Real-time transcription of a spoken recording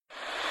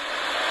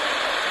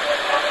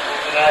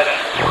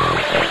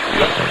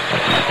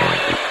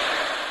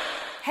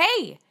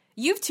Hey,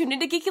 you've tuned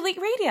into Geek Elite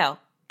Radio.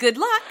 Good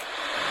luck!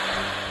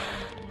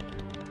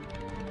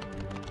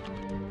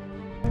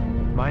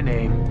 My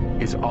name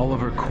is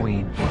Oliver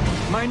Queen.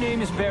 My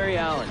name is Barry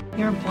Allen.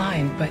 You're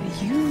blind, but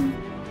you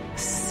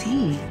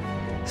see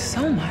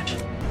so much.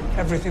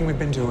 Everything we've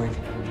been doing,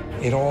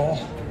 it all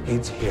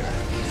leads here.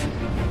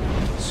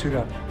 Suit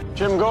up.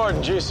 Jim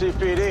Gordon,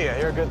 GCPD. I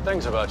hear good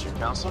things about you,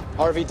 Counselor.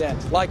 Harvey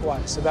Dent.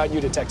 Likewise, about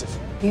you, Detective.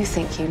 You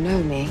think you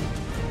know me,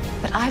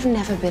 but I've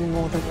never been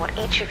more than what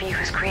each of you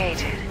has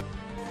created.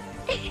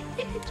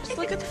 Just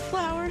look at the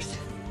flowers.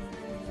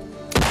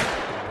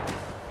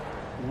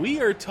 We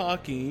are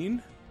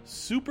talking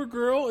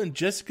Supergirl and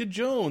Jessica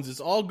Jones. It's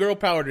all girl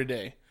power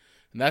today.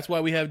 And that's why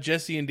we have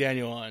Jesse and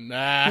Daniel on. You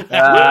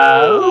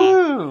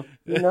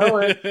know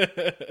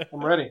it.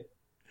 I'm ready.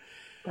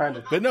 Kind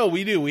of. But no,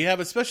 we do. We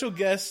have a special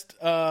guest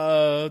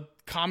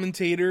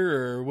commentator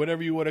or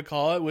whatever you want to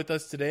call it with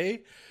us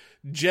today.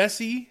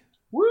 Jesse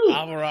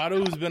Alvarado,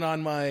 who's been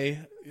on my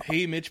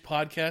Hey Mitch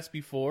podcast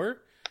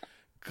before.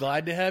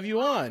 Glad to have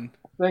you on.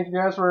 Thank you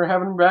guys for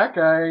having me back.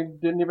 I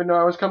didn't even know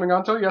I was coming on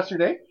until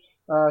yesterday.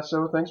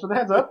 So thanks for the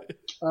heads up.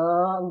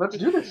 Let's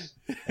do this.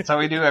 That's how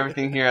we do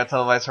everything here at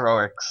Televised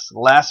Heroics.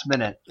 Last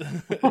minute.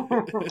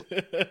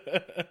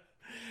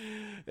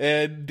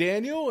 And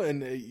Daniel,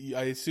 and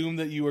I assume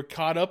that you were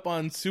caught up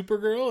on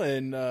Supergirl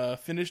and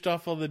finished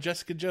off all the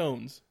Jessica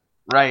Jones.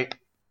 Right.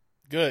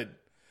 Good.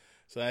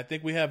 So I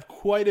think we have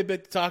quite a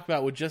bit to talk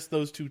about with just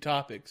those two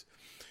topics.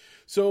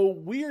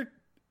 So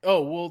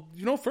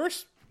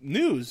first,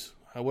 news.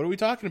 What are we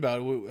talking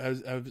about?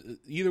 Have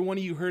either one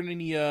of you heard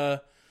any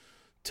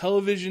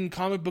television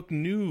comic book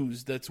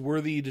news that's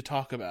worthy to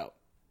talk about?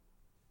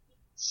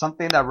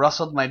 Something that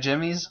rustled my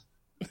jimmies?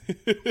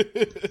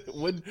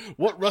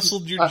 What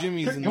rustled your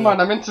jimmies? Come on,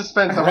 I'm in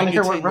suspense. I want to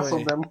hear what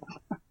rustled them.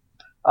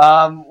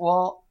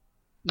 Well,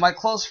 my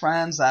close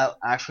friends that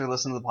actually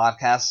listen to the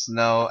podcast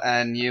know,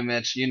 and you,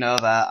 Mitch, you know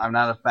that I'm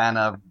not a fan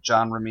of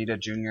John Romita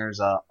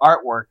Jr.'s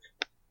artwork.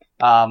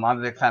 I'm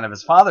a big fan of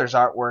his father's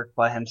artwork,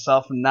 but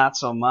himself not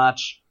so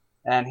much.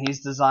 And he's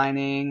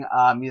designing,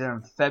 either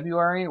in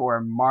February or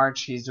in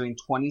March, he's doing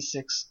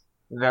 26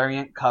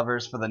 variant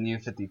covers for the New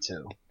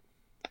 52.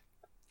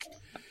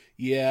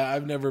 Yeah,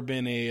 I've never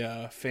been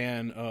a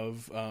fan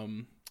of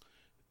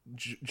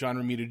John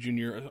Romita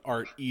Jr.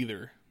 art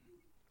either.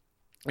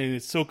 And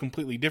it's so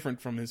completely different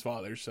from his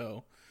father,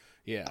 so,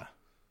 yeah.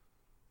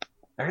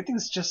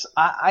 Everything's just,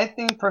 I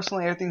think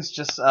personally everything's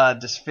just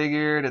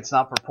disfigured, it's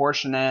not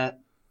proportionate.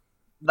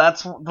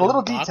 That's the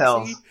little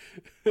details.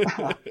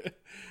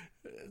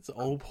 It's a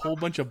whole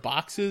bunch of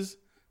boxes.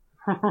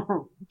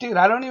 Dude,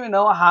 I don't even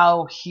know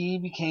how he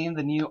became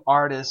the new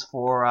artist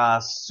for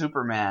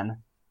Superman.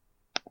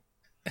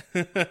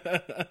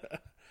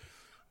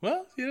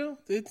 Well,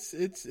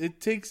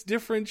 it takes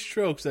different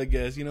strokes, I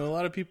guess. A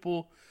lot of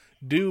people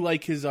do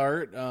like his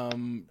art.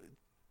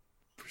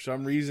 For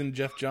some reason,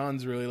 Jeff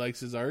Johns really likes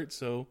his art,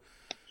 so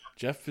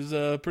Jeff is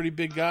a pretty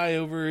big guy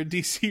over at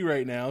DC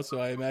right now, so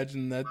I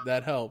imagine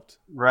that helped.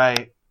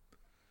 Right.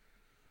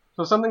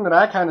 So something that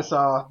I kind of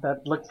saw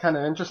that looked kind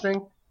of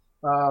interesting.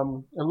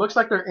 It looks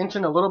like they're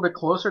inching a little bit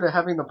closer to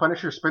having the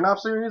Punisher spin-off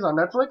series on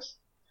Netflix.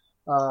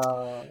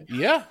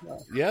 Yeah,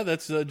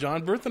 that's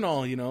John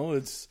Berthenol.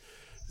 It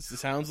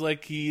sounds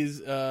like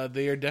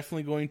they are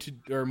definitely going to,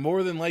 or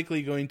more than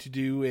likely going to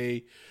do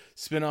a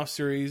spin-off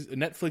series, a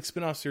Netflix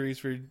spin-off series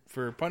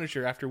for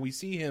Punisher after we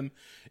see him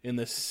in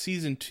the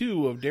season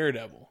 2 of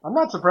Daredevil. I'm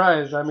not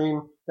surprised. I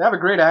mean, they have a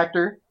great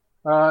actor.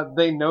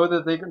 They know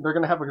that they're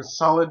going to have a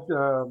solid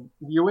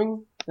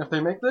viewing if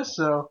they make this,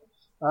 so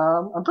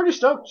I'm pretty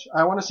stoked.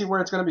 I want to see where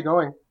it's going to be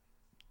going.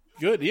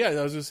 Good, yeah.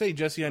 I was going to say,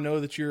 Jesse, I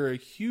know that you're a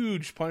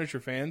huge Punisher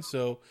fan,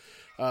 so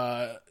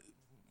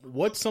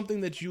what's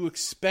something that you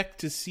expect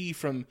to see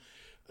from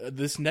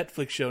this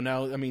Netflix show?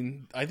 Now, I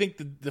mean, I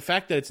think the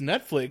fact that it's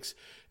Netflix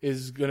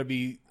is going to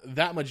be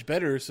that much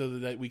better so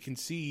that we can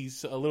see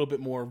a little bit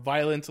more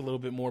violence, a little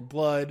bit more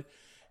blood,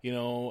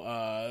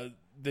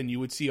 than you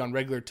would see on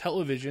regular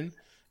television.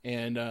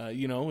 And,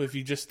 if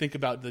you just think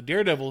about the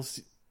Daredevil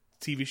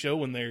TV show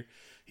when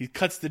he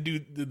cuts the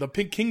dude, the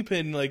pink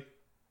Kingpin,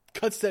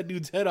 cuts that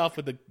dude's head off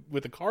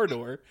with a car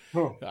door.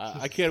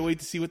 I can't wait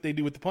to see what they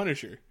do with the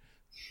Punisher.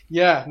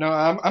 Yeah, no,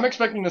 I'm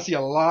expecting to see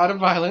a lot of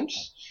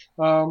violence.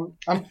 I'm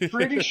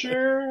pretty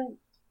sure.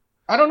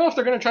 I don't know if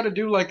they're going to try to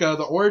do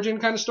the origin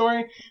kind of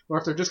story, or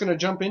if they're just going to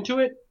jump into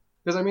it.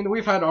 Because, I mean,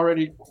 we've had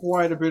already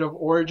quite a bit of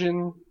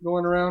origin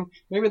going around.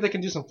 Maybe they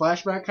can do some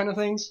flashback kind of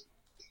things.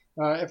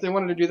 If they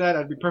wanted to do that,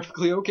 I'd be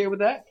perfectly okay with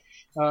that.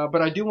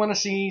 But I do want to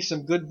see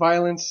some good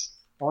violence.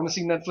 I want to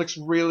see Netflix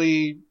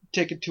really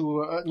take it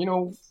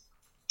to,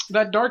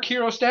 that dark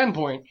hero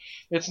standpoint.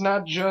 It's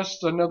not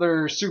just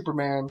another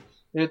Superman.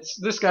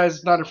 This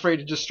guy's not afraid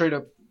to just straight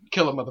up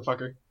kill a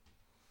motherfucker.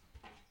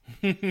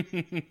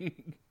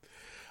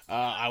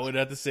 I would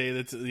have to say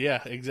that,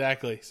 yeah,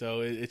 exactly.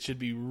 So it should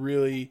be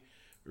really,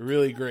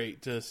 really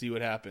great to see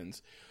what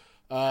happens.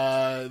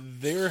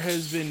 There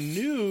has been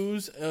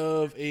news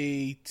of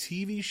a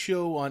TV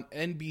show on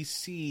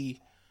NBC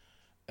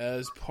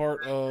as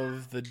part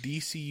of the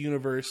DC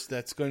universe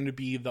that's going to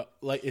be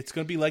it's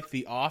going to be like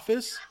The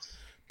Office,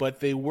 but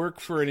they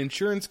work for an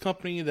insurance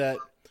company that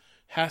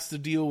has to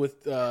deal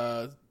with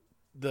the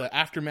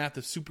aftermath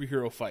of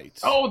superhero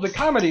fights. Oh, the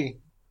comedy.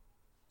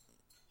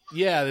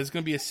 Yeah, there's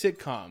going to be a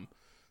sitcom.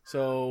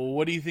 So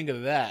what do you think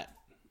of that?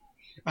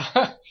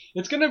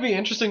 It's going to be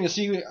interesting to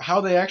see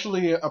how they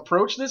actually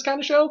approach this kind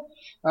of show.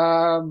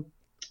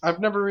 I've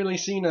never really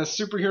seen a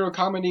superhero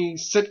comedy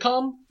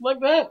sitcom like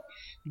that,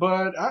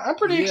 but I'm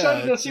pretty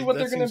excited to see what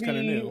they're going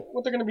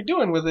to be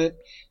doing with it.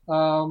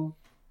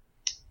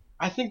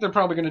 I think they're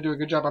probably going to do a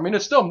good job. I mean,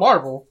 it's still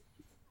Marvel,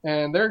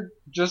 and they're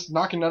just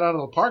knocking that out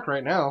of the park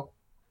right now.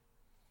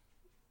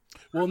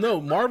 Well,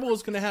 no, Marvel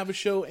is going to have a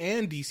show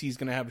and DC is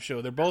going to have a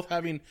show. They're both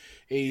having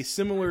a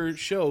similar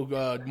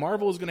show.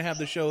 Marvel is going to have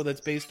the show that's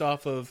based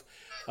off of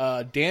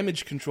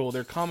Damage Control,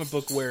 their comic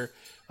book where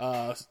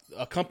a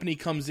company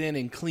comes in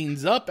and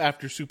cleans up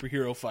after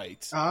superhero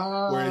fights.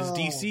 Oh. Whereas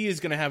DC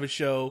is going to have a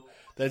show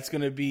that's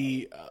going to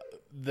be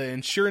the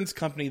insurance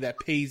company that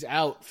pays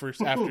out for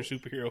after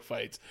superhero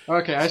fights.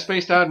 Okay, I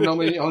spaced out and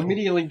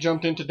immediately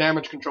jumped into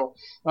Damage Control.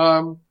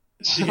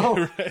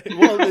 Yeah, right.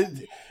 Well,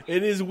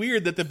 it is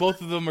weird that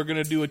both of them are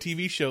going to do a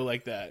TV show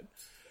like that.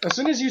 As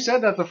soon as you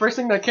said that, the first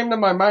thing that came to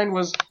my mind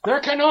was, there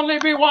can only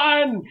be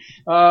one!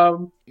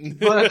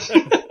 But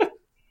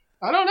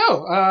I don't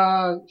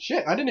know.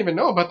 Shit, I didn't even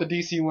know about the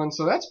DC one,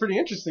 so that's pretty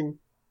interesting.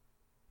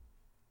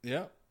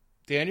 Yeah.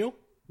 Daniel?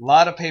 A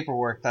lot of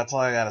paperwork, that's all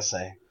I gotta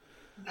say.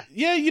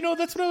 Yeah,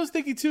 that's what I was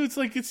thinking too. It's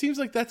like, it seems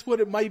like that's what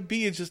it might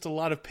be. It's just a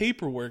lot of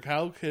paperwork.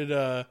 How could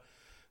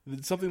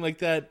something like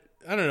that...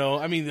 I don't know.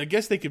 I mean, I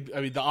guess they could...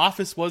 I mean, The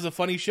Office was a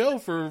funny show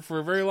for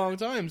a very long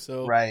time,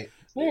 so... Right.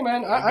 Hey,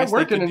 man, I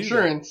work in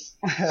insurance.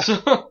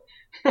 So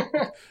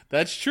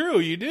that's true,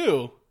 you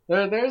do.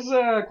 There's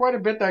quite a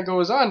bit that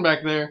goes on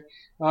back there.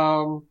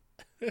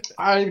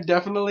 I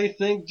definitely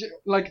think...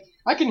 Like,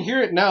 I can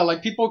hear it now.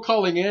 Like, people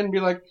calling in and be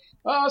like,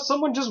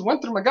 someone just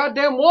went through my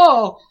goddamn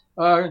wall.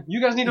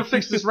 You guys need to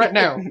fix this right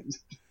now.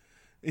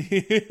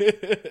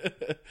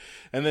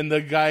 And then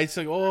the guy's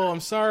like, "Oh, I'm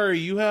sorry,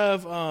 you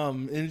have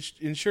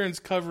insurance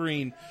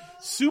covering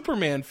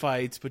Superman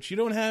fights, but you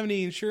don't have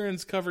any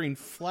insurance covering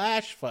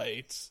Flash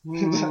fights."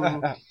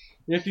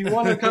 If you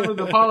want to cover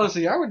the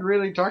policy, I would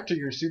really talk to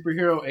your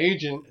superhero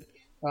agent.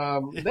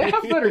 They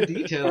have better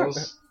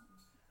details.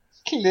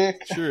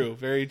 Click. True,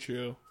 very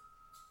true.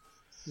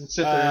 And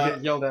sit there and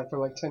get yelled at for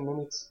like 10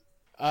 minutes.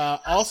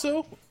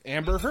 Also,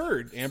 Amber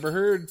Heard. Amber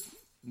Heard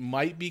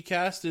might be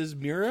cast as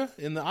Mira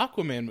in the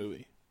Aquaman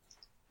movie.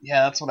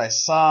 Yeah, that's what I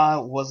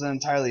saw. Wasn't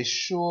entirely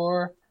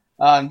sure.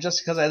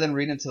 Just because I didn't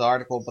read into the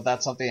article, but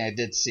that's something I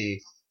did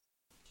see.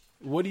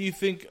 What do you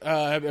think?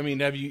 I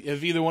mean, have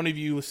either one of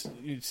you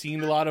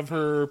seen a lot of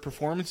her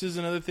performances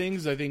and other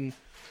things? I think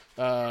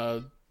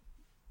one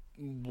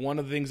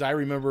of the things I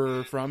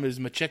remember from is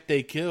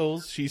Machete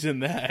Kills. She's in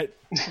that.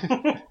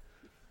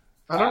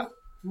 I don't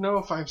know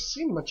if I've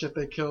seen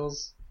Machete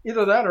Kills.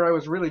 Either that or I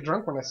was really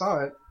drunk when I saw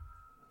it.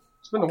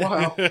 It's been a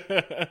while.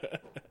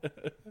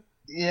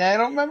 Yeah, I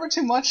don't remember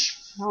too much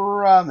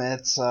from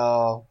it,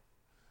 so...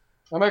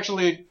 I'm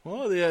actually...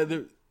 Well, yeah,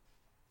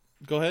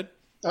 go ahead.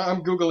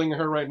 I'm Googling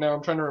her right now.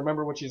 I'm trying to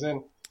remember what she's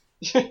in.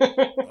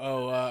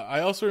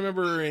 I also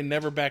remember her in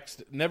Never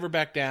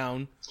Back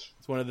Down.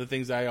 It's one of the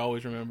things I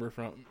always remember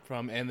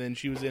from. And then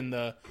she was in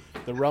the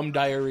Rum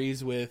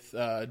Diaries with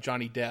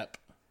Johnny Depp.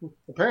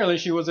 Apparently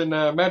she was in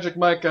Magic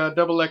Mike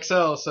Double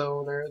XL,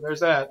 so there's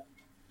that.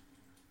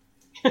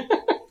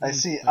 I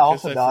see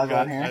Alpha Dog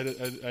on here. I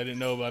didn't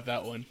know about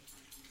that one.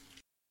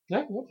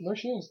 Yeah, yep, there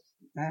she is.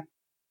 Yeah.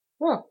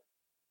 Huh.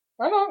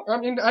 I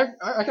mean, I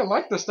can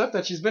like the stuff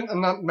that she's been...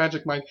 not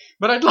Magic Mike,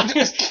 but I'd like...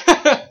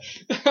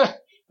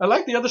 I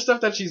like the other stuff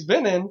that she's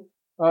been in.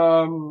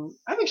 I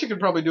think she could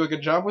probably do a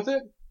good job with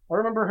it. I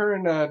remember her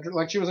in...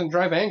 like, she was in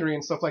Drive Angry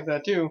and stuff like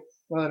that, too,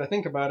 now that I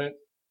think about it.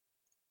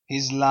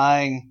 He's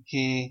lying.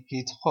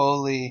 He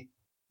totally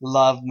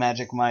loved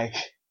Magic Mike.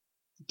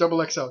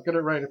 Double XL. Get it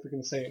right if you're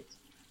going to say it.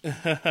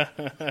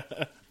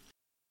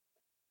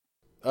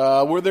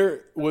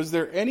 Was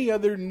there any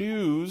other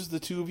news the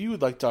two of you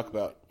would like to talk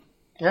about?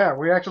 Yeah,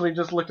 we actually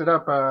just looked it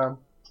up.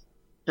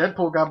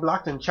 Deadpool got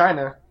blocked in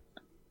China.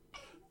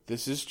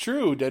 This is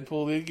true.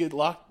 Deadpool did get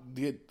locked.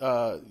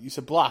 You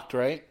said blocked,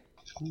 right?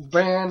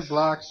 Banned,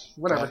 blocked,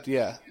 whatever. Blocked,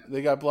 yeah,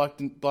 they got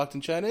blocked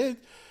in China.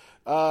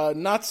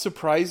 Not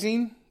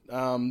surprising.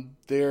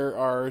 There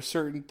are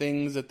certain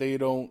things that they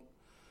don't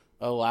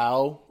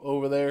allow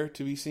over there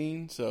to be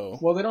seen. So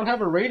well, they don't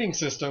have a rating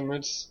system.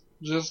 It's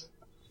just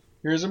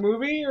here's a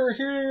movie or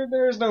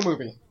there's no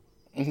movie.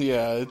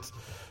 Yeah,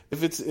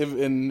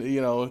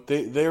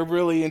 they're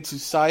really into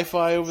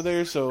sci-fi over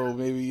there, so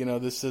maybe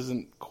this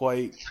isn't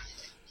quite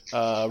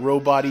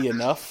robot-y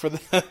enough for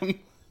them.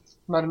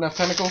 Not enough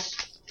tentacles.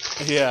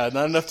 Yeah,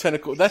 not enough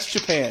tentacle. That's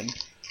Japan.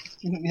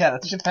 Yeah,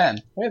 that's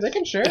Japan. Hey, they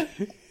can share.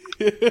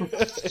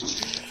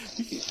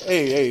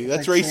 Hey,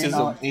 that's like racism.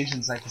 All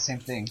Asians like the same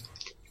thing.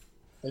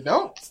 They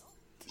don't.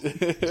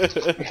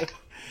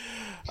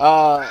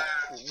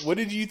 what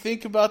did you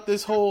think about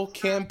this whole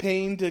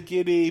campaign to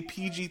get a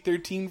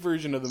PG-13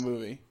 version of the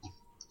movie?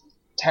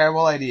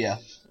 Terrible idea.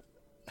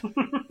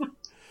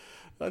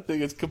 I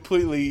think it's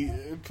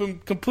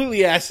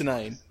completely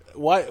asinine.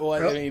 Why?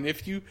 I mean,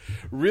 if you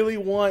really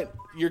want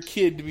your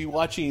kid to be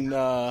watching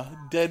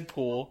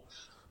Deadpool,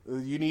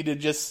 you need to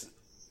just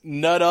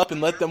nut up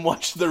and let them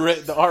watch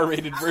the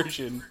R-rated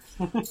version.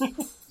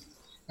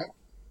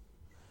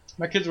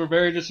 My kids were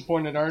very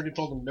disappointed. I already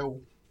told them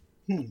no.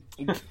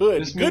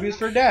 Good. This movie is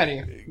for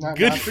Daddy.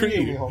 Not for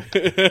you.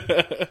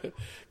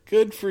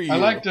 Good for you. I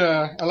liked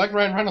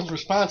Ryan Reynolds'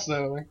 response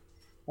though.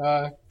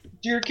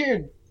 Dear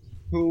kid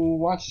who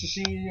wants to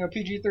see a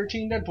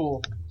PG-13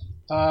 Deadpool.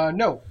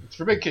 No, it's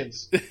for big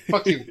kids.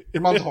 Fuck you.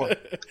 Your mom's a whore.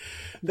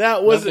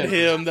 That wasn't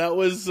him.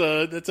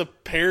 That's a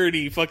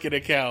parody fucking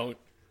account.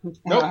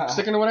 Nope,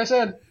 sticking to what I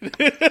said.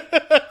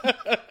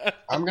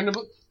 I'm gonna,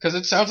 because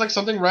it sounds like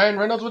something Ryan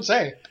Reynolds would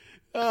say.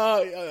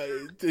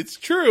 It's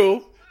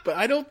true, but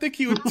I don't think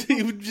he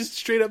would just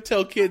straight up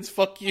tell kids,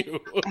 fuck you.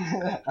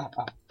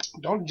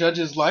 Don't judge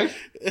his life.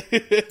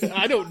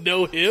 I don't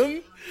know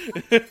him.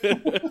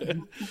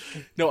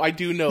 No, I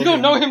do know him. You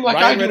don't know him like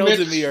Ryan I do, Reynolds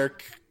Mitch. and me are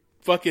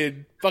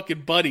fucking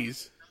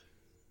buddies.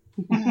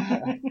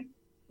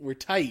 We're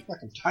tight.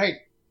 Fucking tight.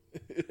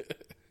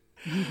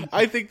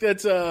 I think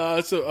that's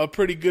a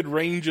pretty good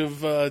range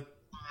of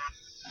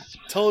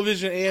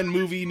television and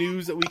movie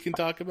news that we can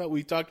talk about.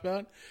 We've talked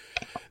about.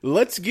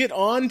 Let's get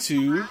on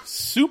to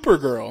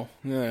Supergirl.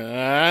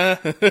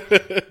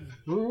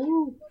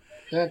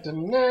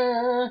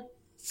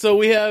 So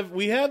we have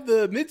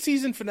the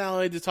mid-season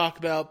finale to talk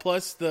about,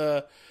 plus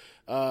the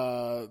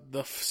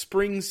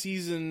spring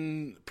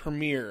season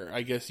premiere,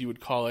 I guess you would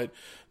call it.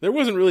 There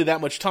wasn't really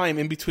that much time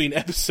in between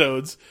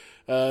episodes.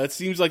 It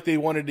seems like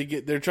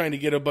they're trying to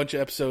get a bunch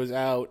of episodes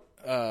out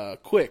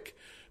quick,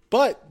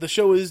 but the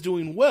show is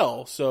doing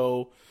well,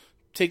 so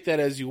take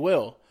that as you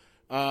will.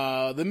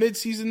 The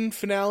mid-season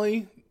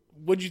finale,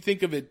 what'd you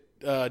think of it,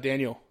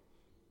 Daniel?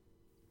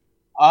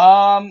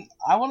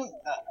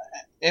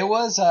 It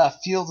was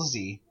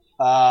feelsy.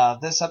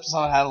 This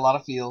episode had a lot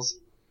of feels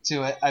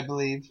to it, I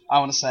believe. I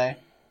want to say.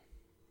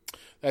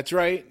 That's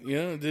right.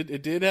 Yeah,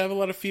 it did have a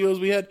lot of feels.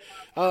 We had,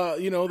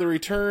 the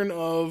return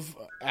of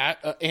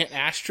Aunt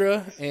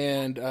Astra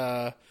and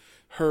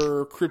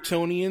her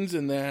Kryptonians,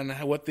 and then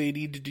what they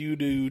need to do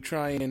to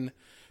try and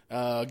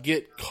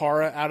get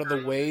Kara out of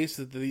the way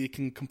so that they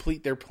can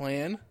complete their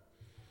plan.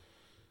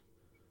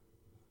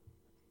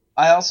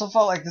 I also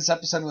felt like this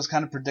episode was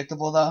kind of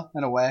predictable, though,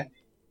 in a way.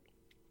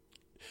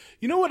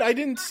 You know what I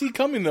didn't see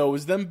coming, though,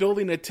 was them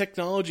building a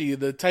technology,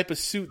 the type of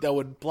suit that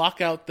would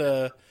block out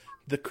the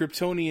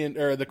Kryptonian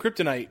or the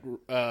kryptonite,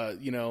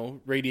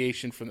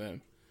 radiation from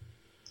them.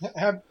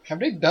 Have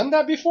they done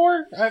that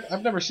before?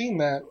 I've never seen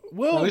that.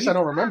 Well, at least I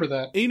don't remember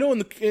that. You know,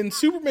 in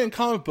Superman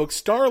comic books,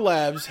 Star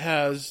Labs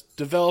has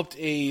developed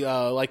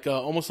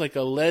almost like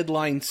a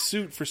lead-lined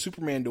suit for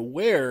Superman to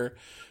wear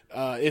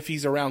if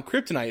he's around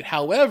kryptonite.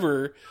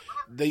 However,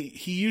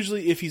 he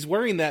usually, if he's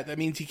wearing that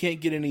means he can't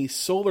get any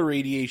solar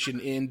radiation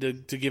in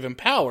to give him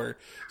power.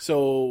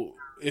 So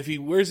if he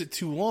wears it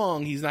too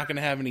long, he's not going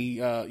to have any,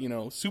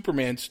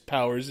 Superman's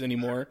powers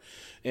anymore.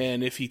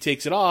 And if he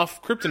takes it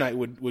off, kryptonite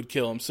would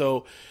kill him.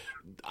 So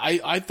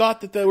I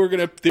thought that they were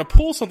going to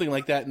pull something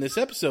like that in this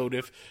episode.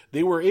 If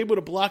they were able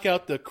to block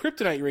out the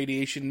kryptonite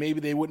radiation, maybe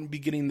they wouldn't be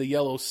getting the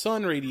yellow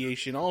sun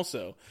radiation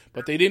also.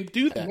 But they didn't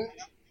do that.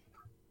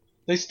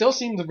 They still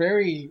seemed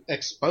very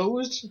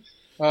exposed.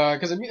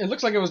 Because it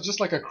looks like it was just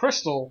like a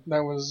crystal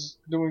that was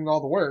doing all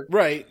the work.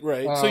 Right.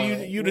 So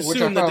you'd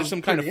assume that there's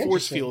some kind of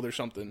force field or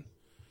something.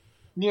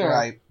 Yeah.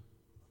 Right.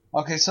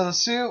 Okay, so the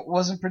suit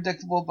wasn't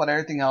predictable, but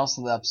everything else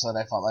in the episode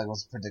I felt like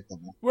was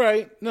predictable.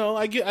 Right. No,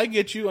 I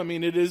get you. I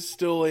mean, it is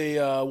still a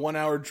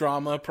 1-hour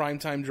drama,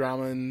 primetime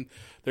drama, and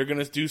they're going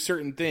to do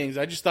certain things.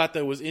 I just thought that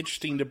it was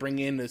interesting to bring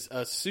in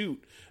a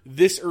suit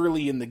this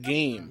early in the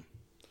game.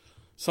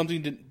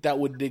 Something that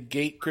would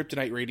negate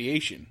kryptonite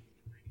radiation.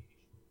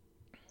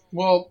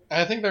 Well,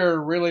 I think they're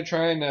really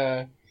trying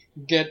to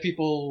get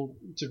people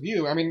to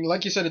view. I mean,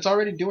 like you said, it's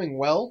already doing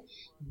well,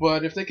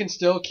 but if they can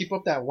still keep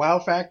up that wow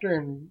factor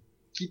and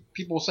keep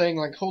people saying,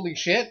 like, holy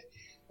shit,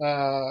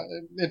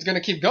 it's going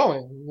to keep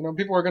going. You know,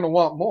 people are going to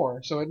want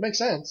more, so it makes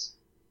sense.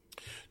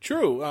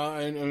 True.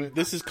 And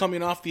this is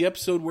coming off the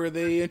episode where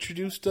they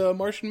introduced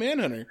Martian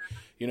Manhunter.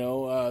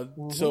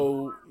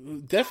 So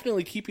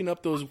definitely keeping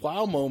up those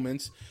wow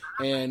moments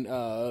and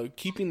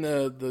keeping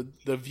the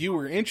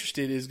viewer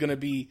interested is going to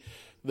be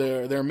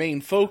their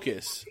main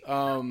focus.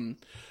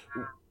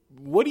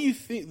 What do you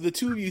think? The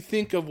two of you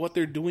think of what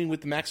they're doing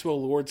with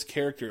Maxwell Lord's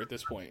character at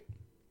this point?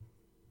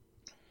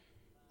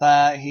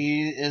 That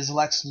he is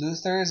Lex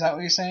Luthor. Is that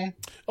what you're saying?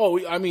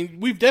 Oh, I mean,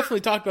 we've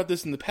definitely talked about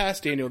this in the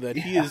past, Daniel. That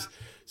he is.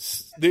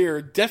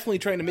 They're definitely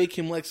trying to make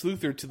him Lex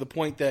Luthor to the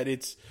point that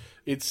it's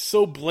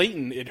so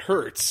blatant it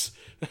hurts.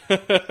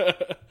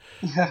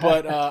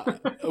 But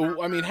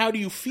I mean, how do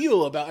you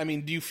feel about? I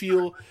mean, do you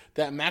feel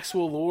that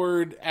Maxwell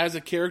Lord as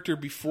a character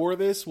before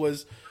this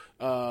was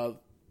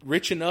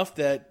rich enough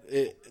that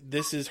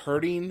this is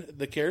hurting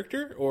the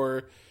character,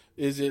 or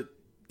is it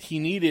he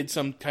needed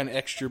some kind of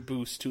extra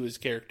boost to his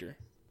character?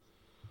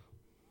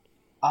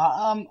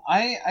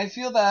 I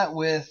feel that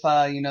with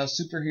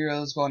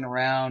superheroes going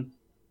around,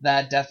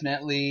 that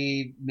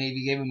definitely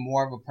maybe gave him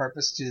more of a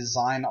purpose to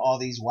design all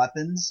these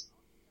weapons.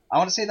 I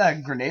want to say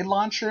that grenade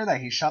launcher that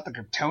he shot the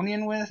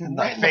Kryptonian with in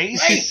the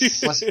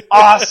face was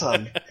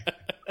awesome.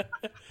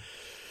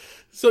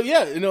 So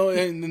yeah,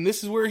 and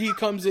this is where he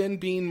comes in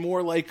being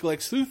more like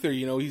Lex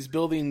Luthor. He's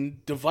building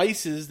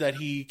devices that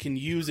he can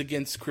use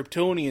against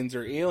Kryptonians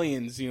or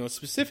aliens,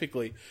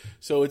 specifically.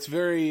 So it's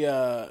very,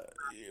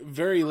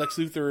 very Lex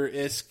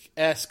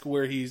Luthor-esque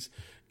where he's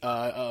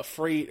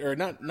afraid, or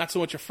not so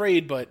much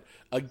afraid, but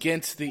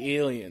against the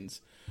aliens.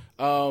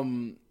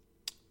 I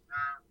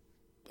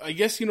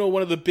guess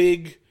one of the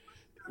big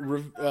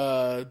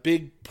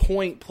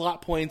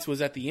plot points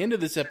was at the end of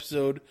this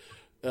episode.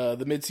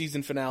 The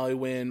mid-season finale,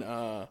 when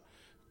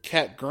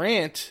Cat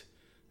Grant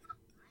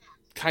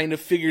kind of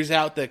figures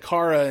out that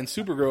Kara and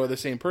Supergirl are the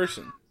same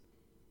person.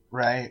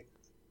 Right.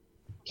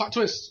 Plot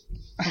twist.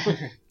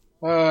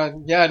 I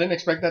didn't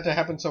expect that to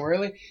happen so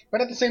early.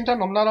 But at the same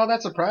time, I'm not all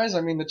that surprised.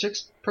 I mean, the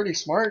chick's pretty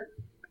smart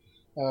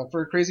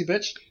for a crazy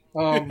bitch.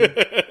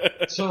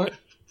 So,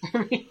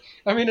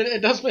 I mean,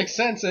 it does make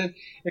sense. It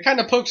kind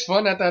of pokes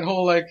fun at that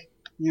whole, like,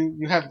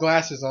 you have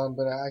glasses on,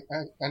 but I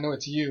know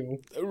it's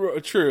you.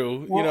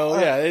 True. Well,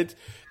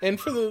 and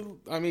for the,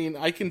 I mean,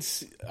 I can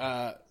see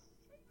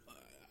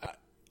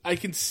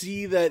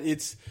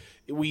that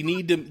you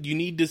need to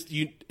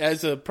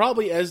as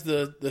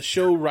the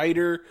show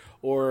writer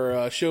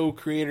or show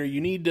creator,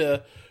 you need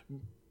to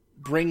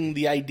bring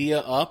the idea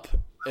up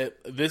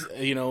at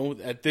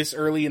this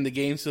early in the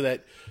game so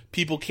that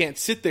people can't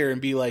sit there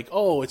and be like,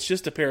 oh, it's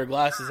just a pair of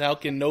glasses. How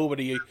can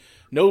nobody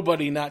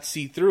not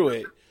see through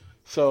it?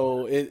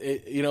 So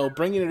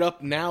bringing it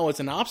up now as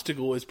an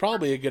obstacle is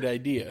probably a good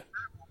idea.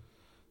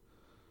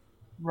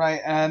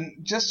 Right, and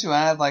just to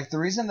add, like, the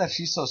reason that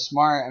she's so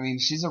smart, I mean,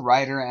 she's a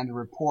writer and a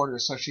reporter,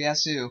 so she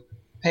has to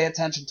pay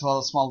attention to all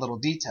the small little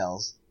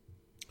details.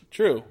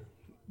 True.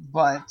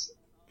 But,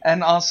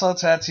 and also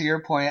to add to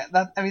your point,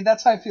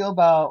 that's how I feel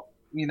about,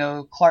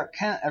 Clark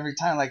Kent every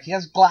time. Like, he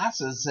has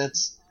glasses,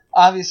 it's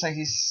obvious that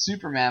he's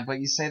Superman, but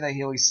you say that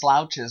he always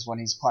slouches when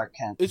he's Clark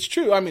Kent. It's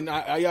true. I mean,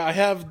 I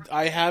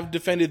have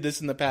defended this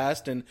in the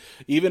past, and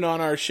even on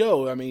our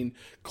show. I mean,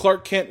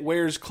 Clark Kent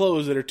wears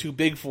clothes that are too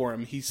big for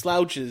him. He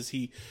slouches.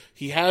 He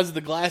has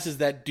the glasses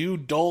that do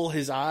dull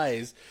his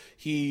eyes.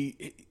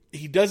 He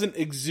doesn't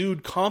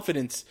exude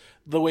confidence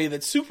the way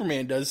that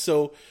Superman does.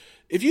 So,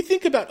 if you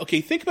think about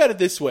it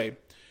this way: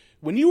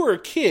 when you were a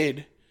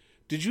kid,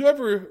 did you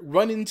ever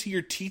run into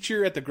your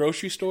teacher at the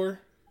grocery store?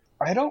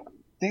 I don't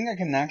think I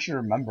can actually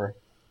remember.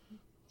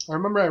 I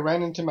remember I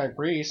ran into my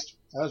priest.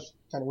 That was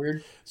kind of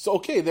weird. So,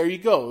 okay, there you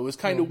go. It was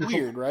kind of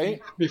weird,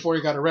 right? Before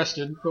he got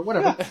arrested, but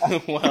whatever.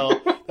 Well,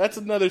 that's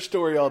another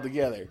story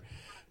altogether.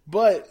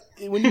 But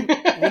when you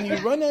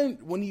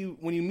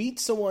meet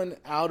someone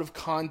out of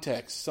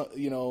context,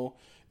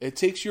 it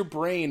takes your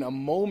brain a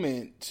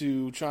moment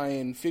to try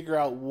and figure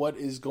out what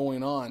is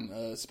going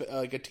on.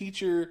 Like a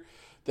teacher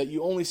that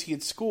you only see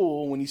at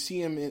school, when you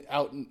see him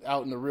out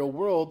in the real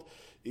world,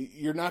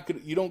 you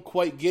don't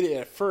quite get it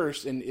at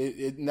first,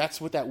 and that's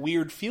what that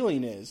weird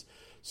feeling is.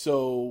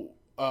 So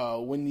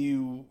when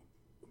you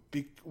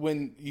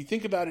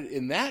think about it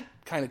in that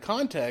kind of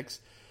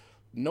context,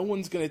 no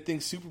one's going to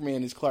think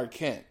Superman is Clark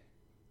Kent.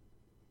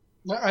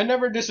 I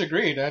never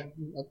disagreed. I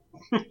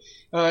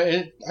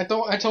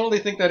totally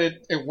think that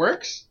it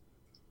works.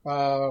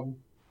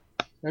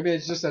 Maybe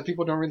it's just that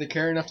people don't really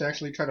care enough to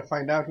actually try to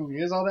find out who he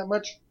is all that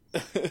much,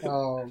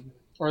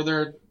 or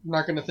they're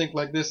not going to think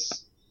like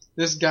this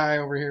guy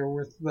over here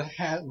with the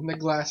hat and the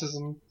glasses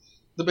and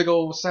the big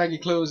old saggy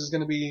clothes is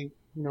going to be,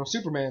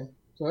 Superman.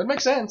 So it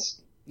makes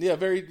sense. Yeah,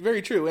 very,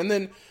 very true. And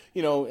then,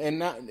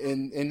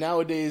 and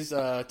nowadays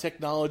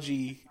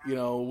technology,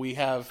 we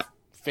have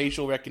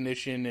facial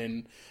recognition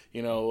and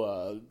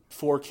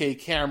 4K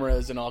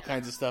cameras and all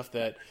kinds of stuff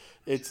that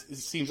it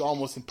seems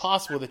almost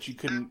impossible that you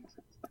couldn't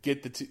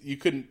you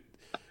couldn't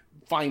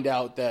find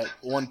out that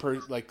one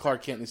person like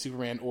Clark Kent and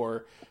Superman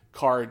or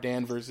Kara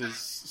Danvers is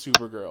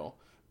Supergirl.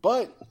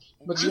 But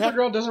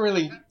Supergirl doesn't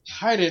really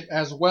hide it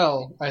as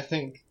well, I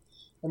think.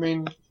 I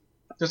mean,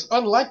 because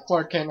unlike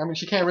Clark Kent, I mean,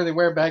 she can't really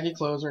wear baggy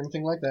clothes or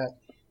anything like that.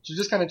 She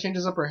just kind of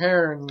changes up her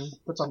hair and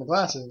puts on the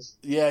glasses.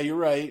 Yeah, you're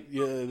right.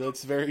 Yeah,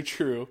 that's very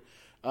true.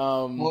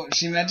 Well,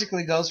 she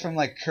magically goes from,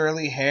 like,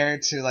 curly hair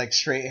to, like,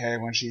 straight hair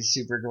when she's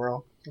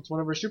Supergirl. That's one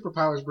of her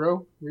superpowers,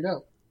 bro. Read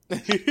out.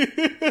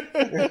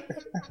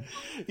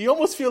 You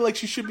almost feel like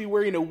she should be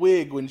wearing a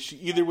wig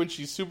either when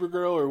she's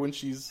Supergirl or when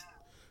she's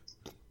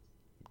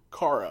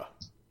Kara.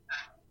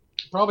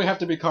 Probably have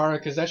to be Kara,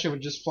 because that shit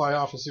would just fly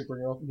off of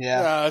Supergirl.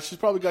 Yeah. She's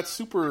probably got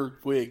super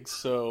wigs,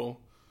 so...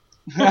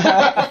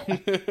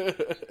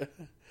 The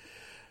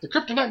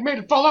kryptonite made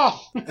it fall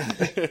off!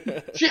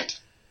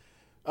 Shit!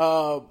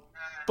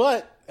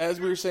 But,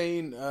 as we were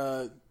saying,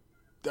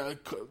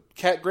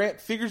 Cat Grant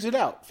figures it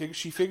out.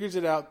 She figures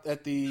it out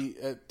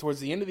towards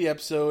the end of the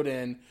episode,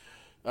 and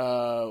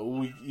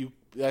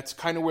that's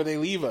kind of where they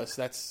leave us.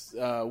 That's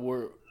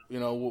where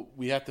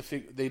we have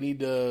to they need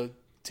to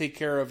take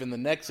care of in the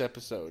next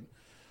episode.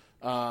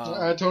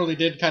 I totally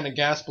did kind of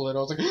gasp a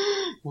little. I was like,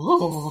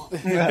 "Whoa!"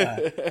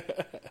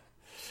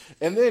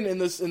 And then in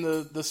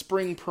the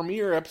spring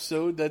premiere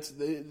episode,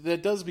 that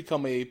does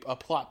become a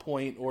plot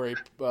point or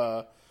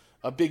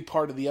a big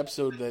part of the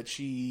episode that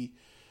she,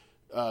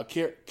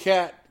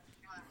 Cat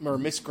or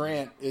Miss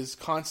Grant is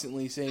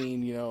constantly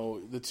saying,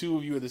 the two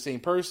of you are the same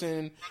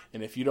person,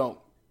 and if you don't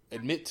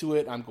admit to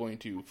it, I'm going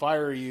to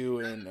fire you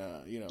and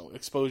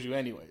expose you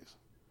anyways.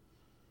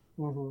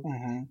 Mm-hmm.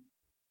 Mm-hmm.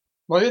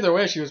 Well, either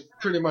way, she was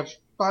pretty much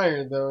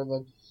fired though.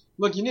 Like,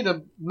 look, you need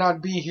to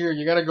not be here.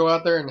 You got to go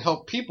out there and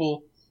help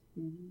people.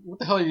 What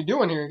the hell are you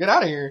doing here? Get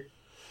out of here.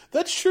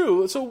 That's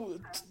true. So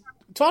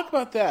talk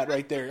about that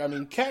right there. I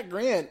mean, Cat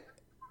Grant,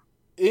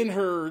 in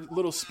her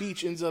little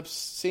speech, ends up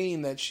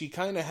saying that she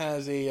kind of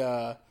has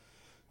a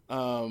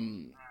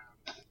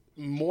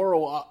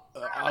moral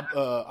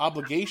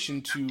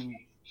obligation to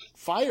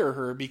fire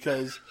her,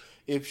 because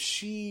if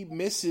she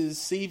misses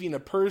saving a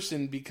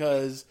person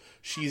because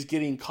she's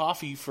getting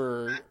coffee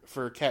for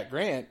Cat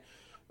Grant,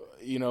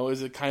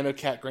 is it kind of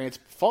Cat Grant's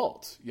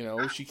fault?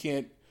 She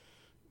can't.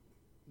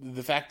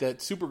 The fact that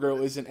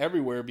Supergirl isn't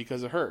everywhere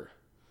because of her.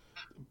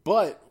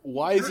 But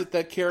why is it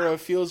that Kara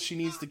feels she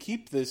needs to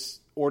keep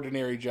this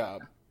ordinary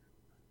job?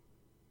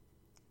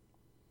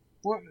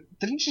 Well,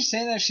 didn't she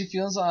say that she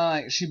feels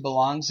like she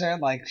belongs there?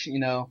 Like,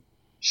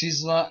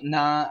 she's not.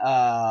 Not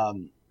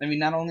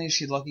only is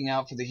she looking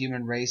out for the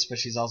human race, but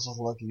she's also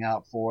looking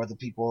out for the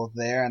people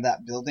there in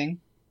that building.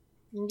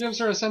 It gives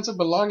her a sense of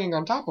belonging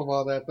on top of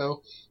all that,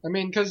 though. I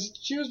mean, because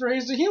she was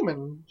raised a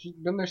human. She's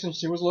been there since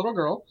she was a little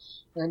girl.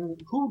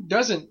 And who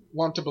doesn't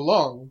want to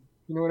belong?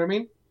 You know what I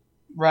mean?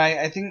 Right.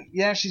 I think,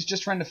 she's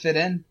just trying to fit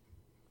in.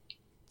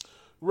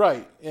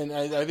 Right. And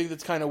I think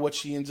that's kind of what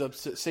she ends up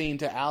saying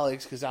to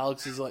Alex, because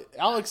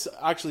Alex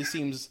actually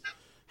seems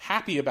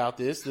happy about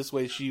this. This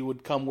way she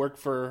would come work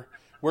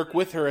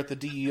with her at the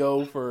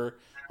DEO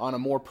on a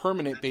more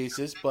permanent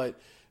basis. But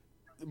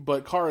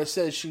Kara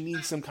says she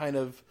needs some kind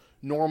of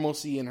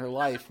normalcy in her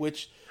life,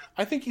 which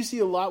I think you see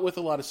a lot with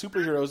a lot of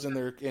superheroes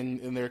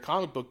in their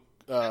comic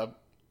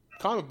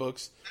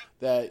books,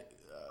 that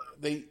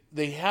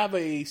they have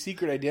a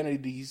secret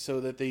identity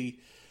so that they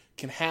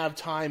can have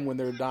time when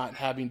they're not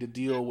having to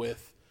deal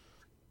with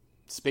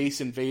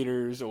space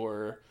invaders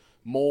or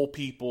mole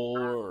people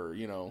or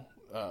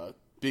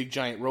big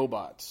giant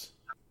robots.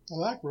 I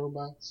like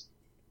robots.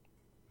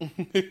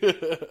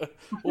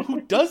 Well,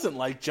 who doesn't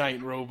like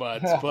giant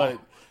robots? But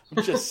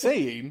I'm just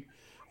saying,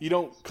 you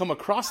don't come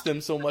across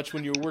them so much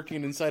when you're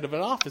working inside of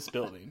an office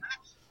building.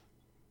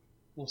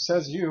 Well,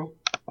 says you.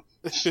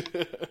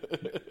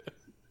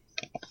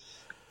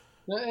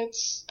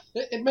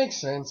 It makes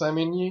sense. I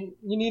mean, you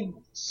need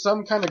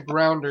some kind of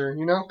grounder,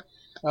 and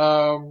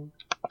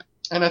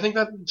I think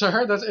that to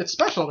her, it's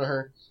special to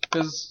her,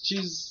 because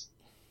she's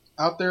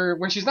out there.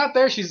 When she's not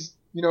there, she's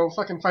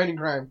fucking fighting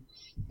crime,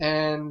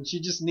 and she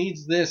just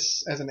needs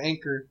this as an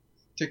anchor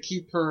to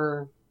keep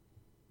her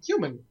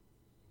human.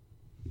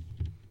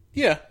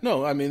 Yeah,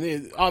 no, I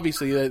mean,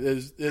 obviously,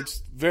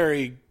 it's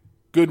very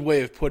good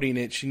way of putting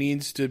it. She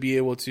needs to be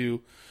able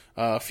to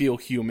feel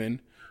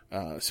human,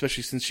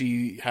 especially since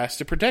she has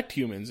to protect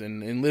humans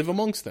and live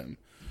amongst them.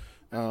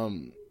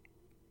 The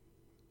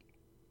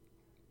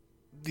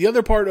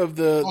other part of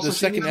the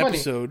second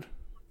episode,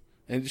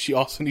 and she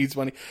also needs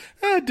money.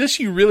 Does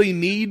she really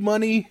need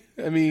money?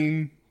 I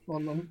mean...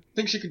 Well, I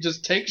think she could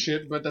just take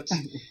shit, but that's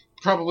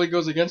probably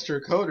goes against her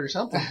code or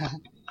something.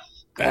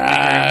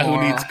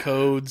 Who needs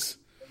codes?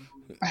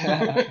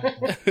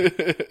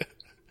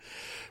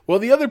 Well,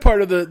 the other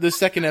part of the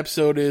second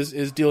episode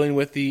is dealing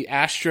with the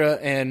Astra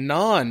and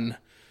Non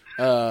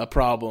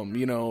problem.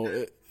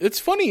 It's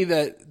funny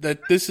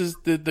that this is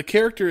the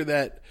character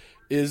that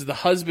is the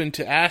husband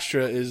to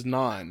Astra is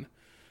Non,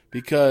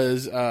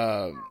 because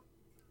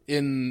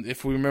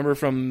if we remember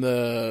from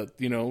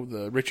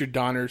the Richard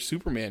Donner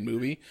Superman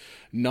movie,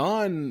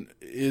 Non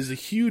is a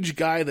huge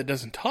guy that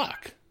doesn't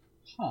talk.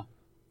 Huh.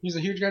 He's a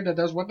huge guy that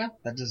does what now?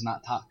 That does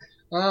not talk.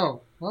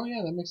 Oh, well,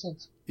 yeah, that makes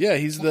sense. Yeah,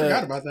 I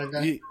forgot about that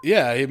guy.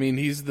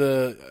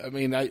 I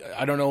mean,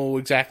 I don't know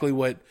exactly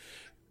what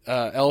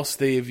else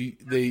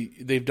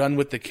they've done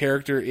with the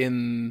character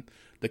in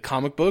the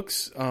comic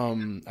books.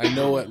 I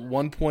know at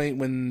one point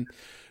when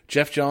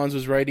Jeff Johns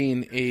was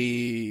writing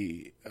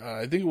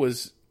I think it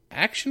was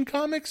Action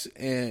Comics,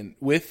 and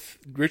with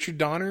Richard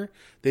Donner,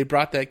 they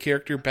brought that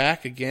character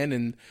back again,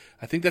 and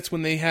I think that's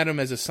when they had him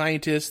as a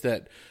scientist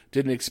that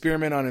did an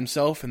experiment on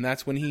himself, and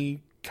that's when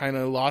he kind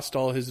of lost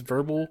all his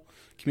verbal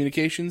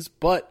communications,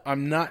 but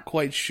I'm not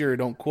quite sure.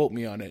 Don't quote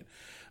me on it.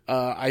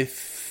 I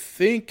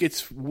think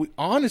it's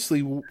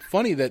honestly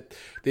funny that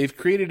they've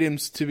created him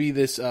to be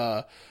this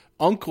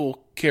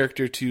uncle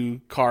character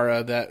to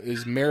Kara that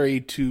is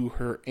married to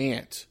her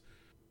aunt.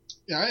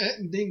 Yeah,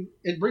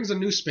 it brings a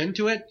new spin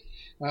to it.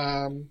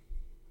 I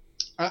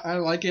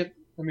like it.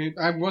 I mean,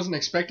 I wasn't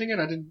expecting it.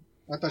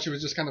 I thought she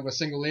was just kind of a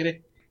single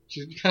lady.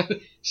 She kind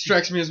of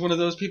strikes me as one of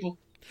those people.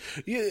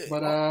 Yeah,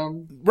 but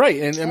right,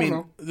 and I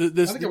mean,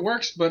 I think it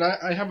works. But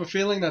I have a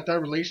feeling that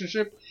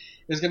relationship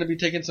is going to be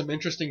taking some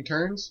interesting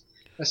turns,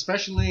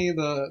 especially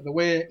the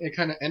way it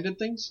kind of ended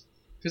things,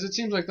 because it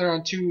seems like they're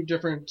on two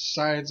different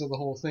sides of the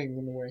whole thing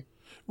in a way.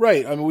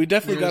 Right. I mean, we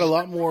definitely got a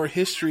lot more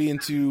history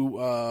into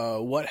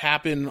what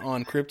happened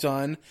on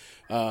Krypton.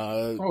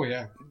 Oh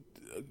yeah.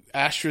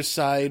 Astra's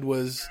side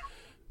was.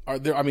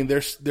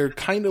 They're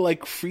kind of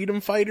like freedom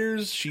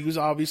fighters. She was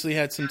obviously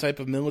had some type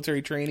of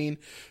military training.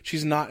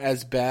 She's not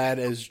as bad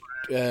as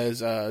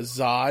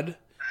Zod,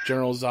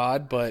 General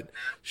Zod, but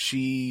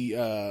she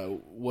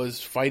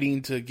was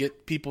fighting to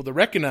get people to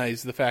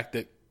recognize the fact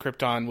that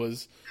Krypton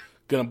was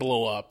gonna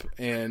blow up,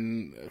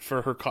 and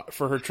for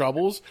her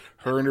troubles,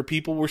 her and her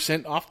people were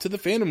sent off to the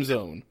Phantom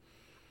Zone.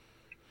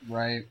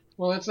 Right.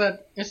 Well, it's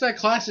that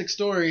classic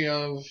story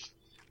of.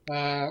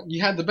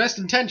 You had the best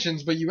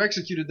intentions, but you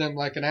executed them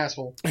like an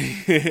asshole.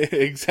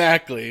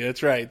 Exactly,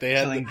 that's right. They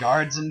had killing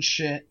guards and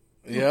shit.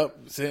 Yep,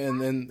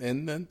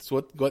 and that's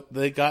what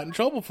they got in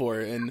trouble for.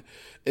 And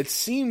it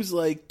seems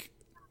like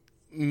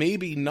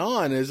maybe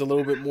Non is a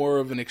little bit more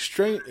of an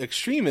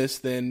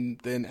extremist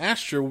than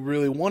Astra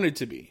really wanted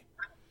to be.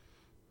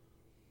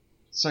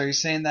 So you're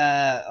saying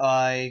that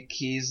like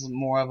he's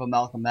more of a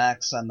Malcolm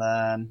X, and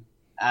then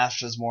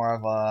Astra's more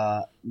of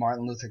a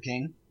Martin Luther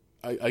King?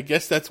 I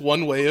guess that's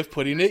one way of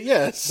putting it.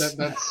 Yes,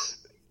 that's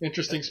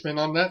interesting spin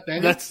on that,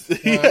 Daniel.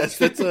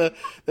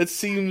 That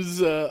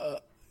seems.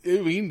 I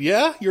mean,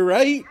 yeah, you're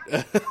right.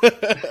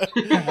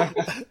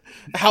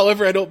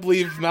 However, I don't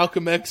believe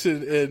Malcolm X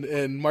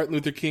and Martin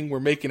Luther King were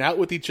making out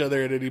with each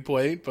other at any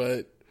point.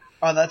 But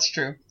that's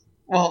true.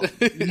 Well,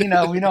 we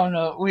don't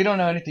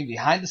know anything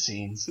behind the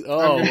scenes. I'm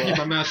gonna keep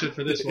my mouth shut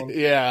for this one.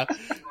 Yeah,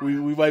 we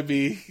might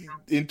be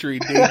entering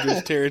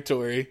dangerous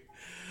territory.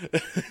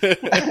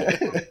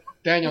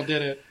 Daniel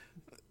did it.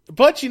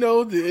 But,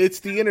 it's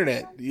the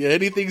internet. Yeah,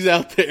 anything's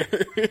out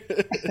there.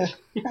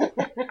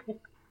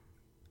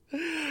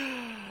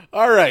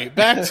 All right,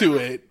 back to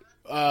it.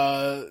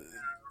 I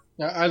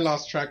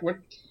lost track. What?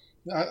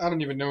 I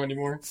don't even know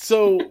anymore.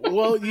 So,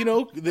 well,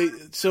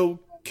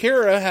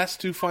 Kara has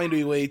to find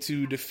a way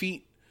to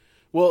defeat...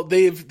 Well,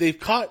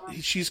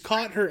 she's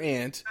caught her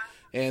aunt,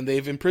 and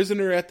they've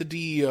imprisoned her at the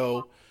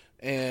DEO,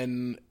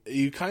 and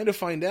you kind of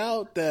find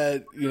out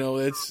that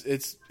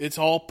it's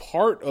all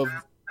part of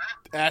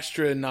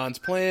Astra and Non's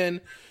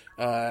plan.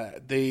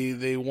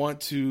 They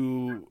want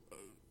to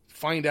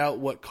find out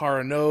what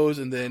Kara knows,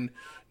 and then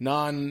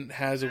Non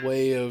has a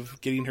way of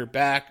getting her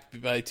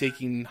back by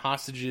taking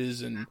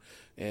hostages and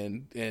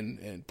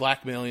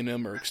blackmailing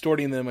them, or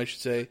extorting them, I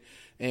should say.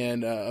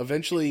 And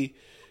eventually,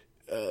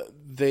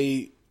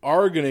 they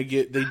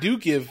do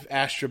give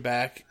Astra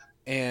back,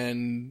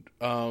 and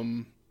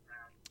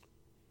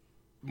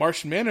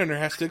Martian Manhunter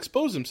has to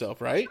expose himself,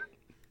 right?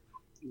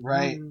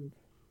 Right.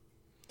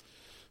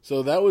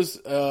 So that was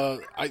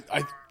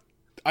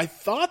I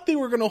thought they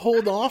were going to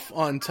hold off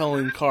on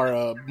telling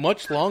Kara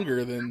much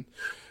longer than.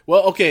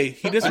 Well, okay,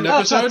 he doesn't. An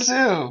episode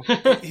too.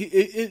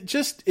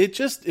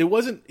 It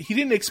wasn't. He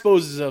didn't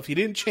expose himself. He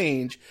didn't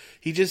change.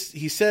 He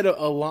said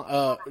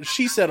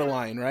she said a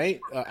line, right?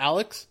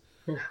 Alex.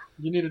 You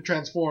need to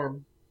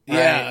transform.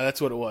 Yeah, right.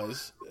 That's what it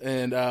was.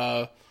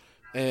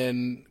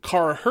 And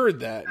Kara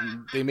heard that,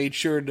 and they made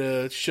sure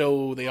to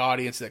show the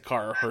audience that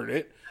Kara heard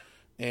it.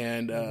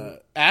 And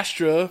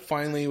Astra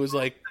finally was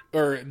like,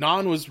 or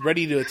Non was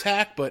ready to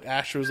attack, but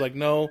Astra was like,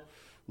 "No,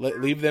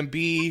 leave them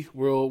be.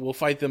 We'll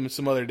fight them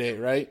some other day,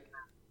 right?"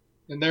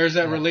 And there's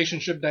that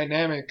relationship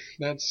dynamic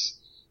that's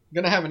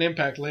gonna have an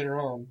impact later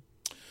on.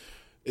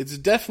 It's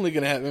definitely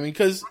gonna happen. I mean,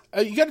 because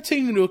you got to take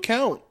into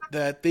account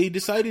that they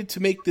decided to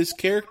make this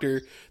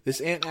character, this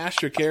Aunt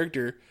Astra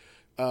character,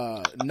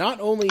 not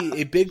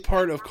only a big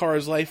part of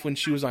Kara's life when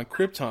she was on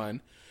Krypton,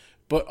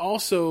 but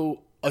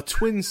also a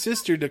twin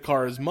sister to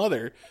Kara's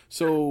mother.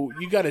 So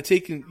you got to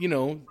take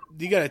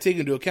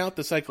into account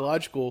the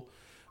psychological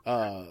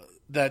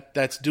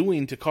that's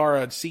doing to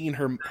Kara, seeing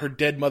her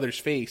dead mother's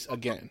face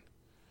again.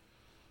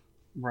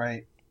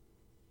 Right.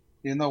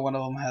 Even though one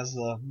of them has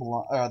the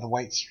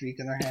white streak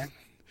in their hair.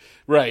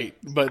 Right,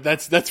 but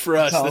that's for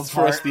us. That's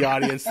for us, the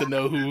audience, to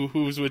know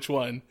who's which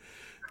one.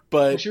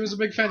 But well, she was a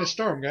big fan of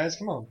Storm, guys.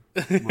 Come on.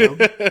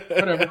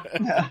 Whatever.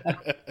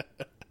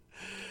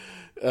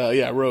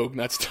 Yeah, Rogue,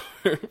 not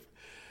Storm.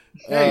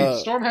 Hey,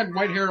 Storm had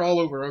white hair all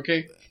over.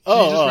 Okay. She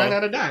just ran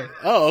out of dye.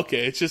 Oh,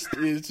 okay.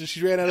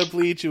 She ran out of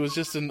bleach. It was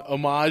just an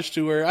homage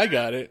to her. I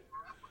got it.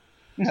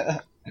 See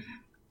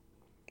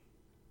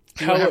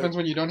what happens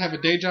when you don't have a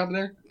day job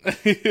there?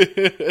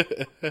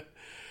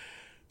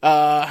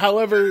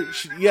 However,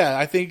 yeah,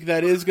 I think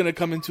that is going to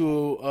come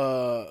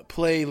into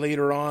play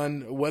later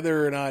on,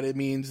 whether or not it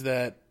means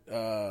that,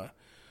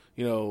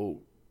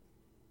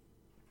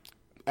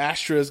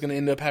 Astra is going to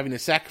end up having to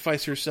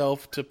sacrifice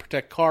herself to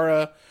protect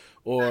Kara,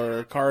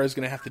 or Kara is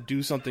going to have to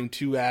do something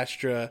to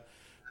Astra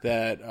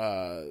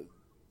that,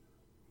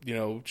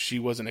 she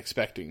wasn't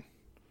expecting.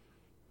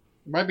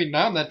 It might be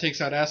Nam that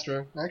takes out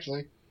Astra,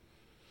 actually.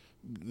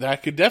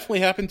 That could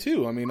definitely happen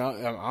too. I mean,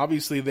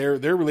 obviously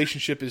their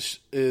relationship is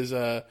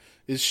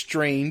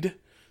strained,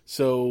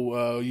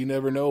 so you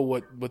never know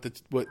what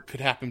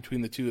could happen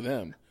between the two of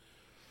them.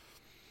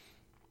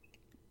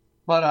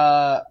 But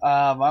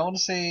I want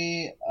to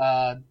say,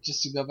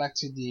 just to go back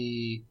to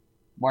the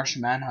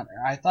Martian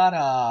Manhunter, I thought,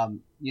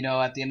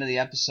 at the end of the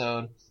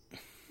episode,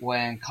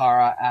 when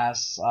Kara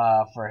asks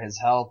for his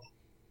help,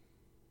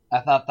 I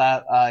thought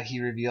that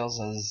he reveals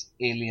his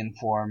alien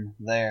form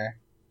there.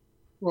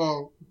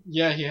 Well,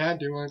 yeah, he had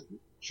to. It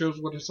shows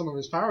what some of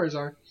his powers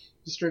are.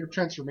 Just straight up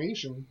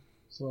transformation.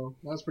 So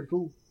that's pretty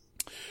cool.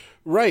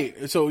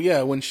 Right. So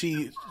yeah, when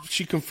she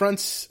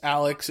confronts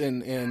Alex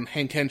and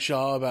Hank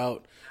Henshaw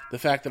about the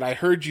fact that I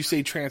heard you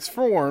say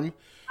transform,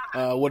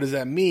 what does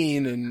that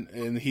mean?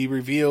 And he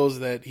reveals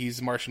that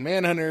he's Martian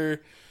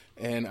Manhunter.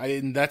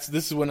 And this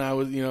is when I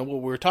was, what we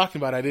were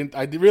talking about. I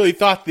really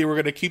thought they were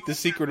going to keep the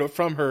secret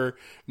from her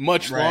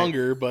much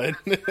longer, but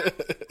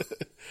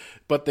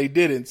but they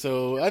didn't.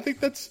 So I think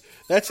that's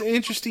an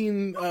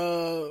interesting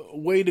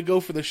way to go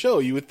for the show.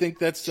 You would think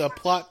that's a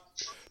plot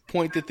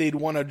point that they'd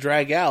want to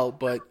drag out,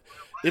 but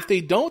if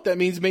they don't, that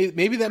means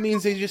maybe that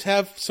means they just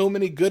have so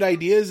many good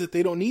ideas that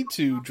they don't need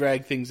to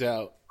drag things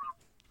out.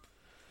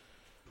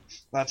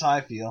 That's how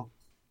I feel.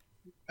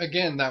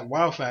 Again, that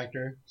wow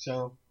factor.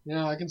 So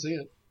yeah, I can see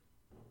it.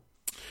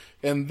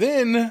 And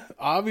then,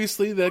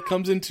 obviously, that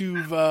comes into,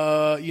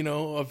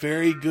 a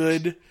very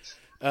good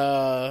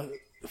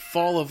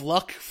fall of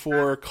luck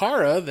for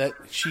Kara that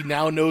she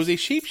now knows a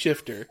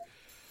shapeshifter.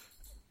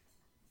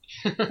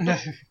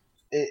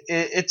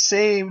 It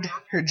saved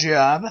her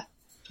job.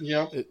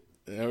 Yep.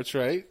 That's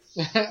right.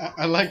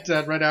 I liked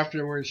that right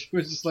after where she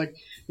was just like,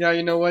 yeah,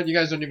 you know what? You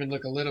guys don't even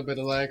look a little bit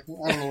alike.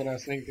 I don't know what I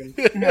was thinking.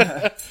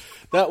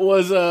 That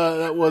was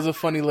a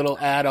funny little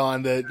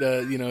add-on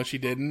that, she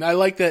did. And I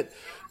like that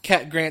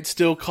Cat Grant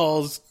still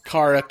calls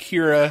Kara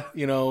Kira,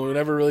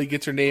 never really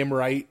gets her name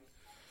right.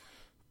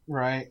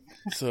 Right.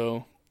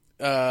 So,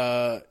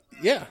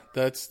 yeah,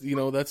 that's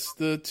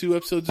the 2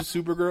 episodes of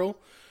Supergirl.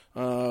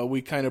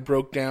 We kind of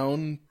broke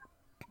down,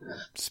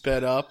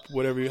 sped up,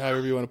 however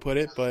you want to put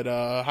it. But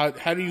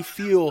how do you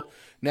feel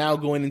now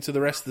going into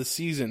the rest of the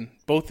season,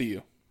 both of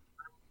you?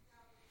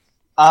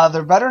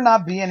 There better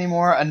not be any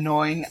more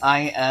annoying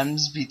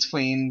IMs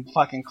between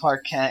fucking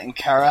Clark Kent and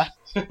Kara.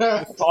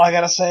 That's all I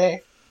gotta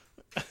say.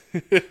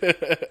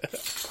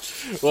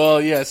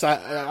 Well, yes,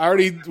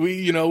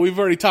 we've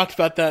already talked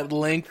about that at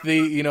length.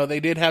 They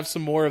did have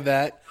some more of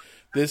that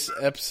this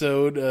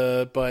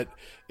episode, but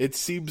it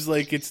seems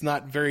like it's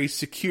not very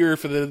secure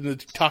for them to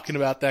be talking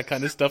about that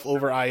kind of stuff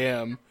over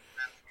IM.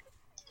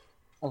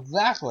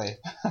 Exactly.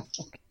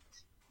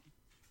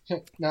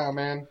 Nah,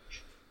 man.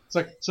 It's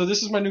like, so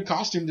this is my new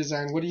costume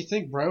design. What do you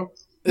think, bro?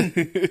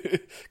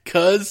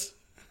 Cuz?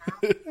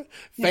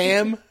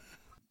 Fam?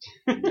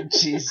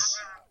 Jeez.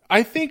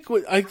 I think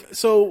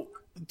do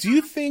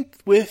you think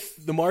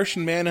with the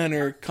Martian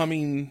Manhunter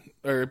coming,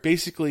 or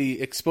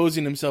basically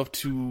exposing himself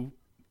to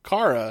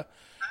Kara,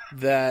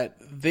 that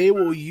they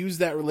will use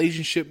that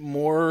relationship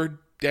more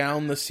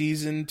down the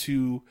season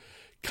to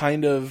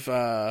kind of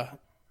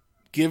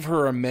give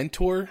her a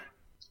mentor?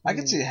 I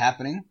could see it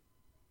happening.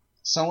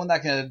 Someone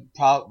that could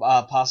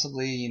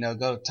possibly,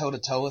 go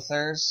toe-to-toe with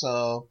her,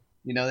 so,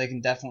 they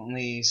can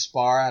definitely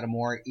spar at a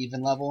more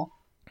even level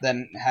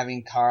than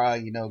having Kara,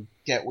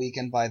 get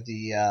weakened by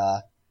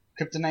the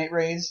kryptonite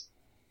rays.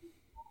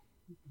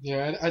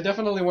 Yeah, I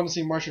definitely want to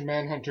see Martian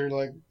Manhunter,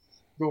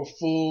 go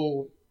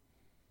full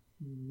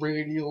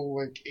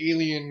radial,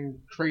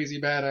 alien, crazy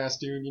badass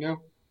dude,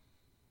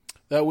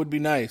 That would be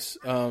nice.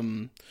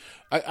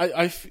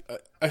 I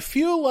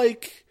feel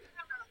like,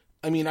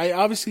 I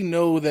obviously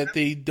know that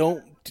they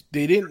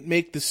didn't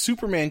make the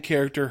Superman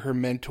character her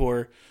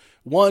mentor,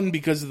 one,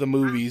 because of the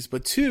movies,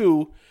 but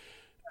two,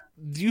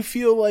 do you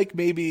feel like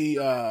maybe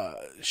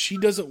she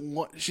doesn't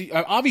want...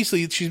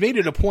 obviously, she's made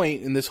it a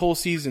point in this whole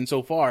season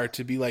so far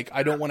to be like,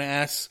 I don't want to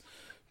ask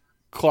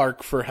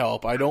Clark for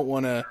help. I don't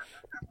want to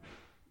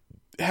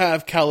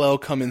have Kal-El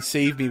come and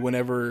save me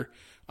whenever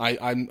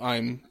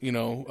I'm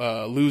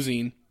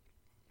losing.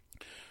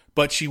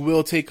 But she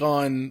will take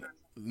on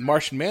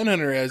Martian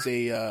Manhunter as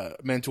a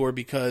mentor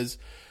because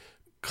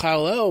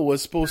Kal-El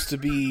was supposed to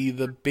be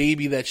the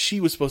baby that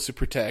she was supposed to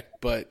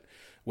protect, but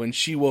when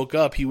she woke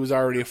up, he was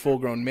already a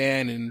full-grown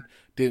man and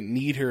didn't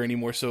need her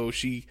anymore. So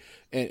she,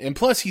 and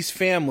plus he's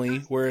family,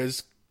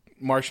 whereas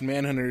Martian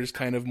Manhunter is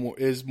kind of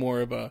more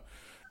of a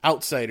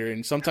outsider.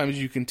 And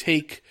sometimes you can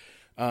take,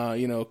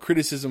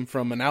 criticism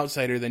from an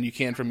outsider than you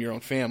can from your own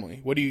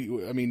family. Do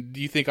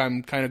you think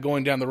I'm kind of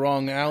going down the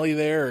wrong alley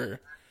there? Or?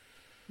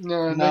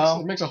 No,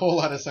 it makes a whole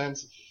lot of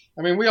sense.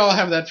 We all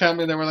have that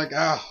family that we're like,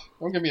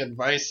 don't give me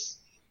advice.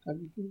 I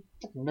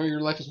know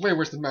your life is way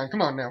worse than mine.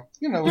 Come on now.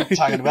 You know what I'm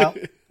talking about.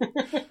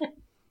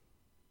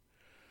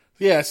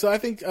 Yeah, so I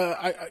think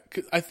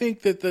I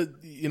think that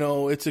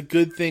it's a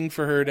good thing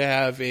for her to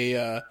have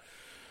a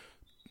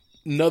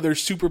another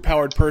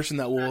superpowered person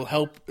that will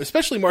help,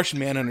 especially Martian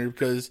Manhunter,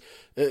 because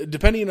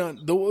depending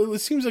on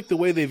it seems like the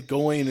way they've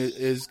going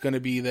is going to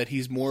be that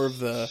he's more of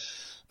the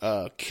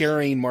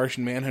carrying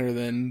Martian Manhunter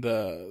than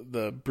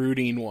the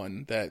brooding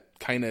one that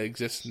kind of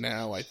exists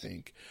now. I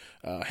think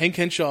Hank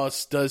Henshaw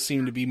does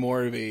seem to be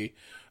more of a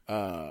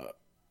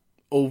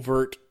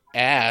overt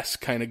ass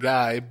kind of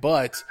guy,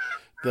 but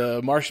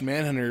the Martian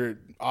Manhunter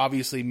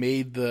obviously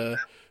made the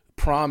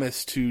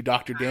promise to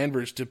Dr.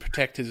 Danvers to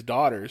protect his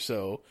daughter,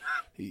 so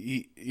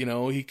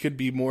he could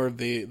be more of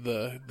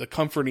the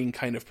comforting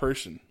kind of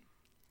person.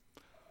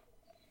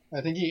 I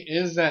think he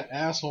is that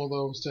asshole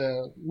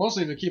though,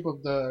 mostly to keep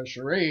up the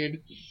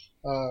charade,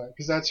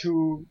 because that's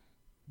who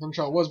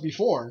Henshaw was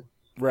before.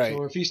 Right.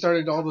 So if he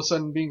started all of a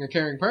sudden being a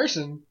caring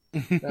person,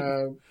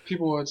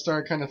 people would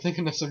start kind of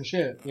thinking of some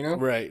shit, you know?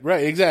 Right,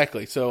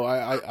 exactly. So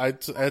I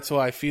that's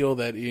why I feel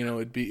that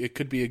it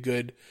could be a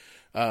good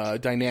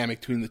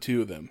dynamic between the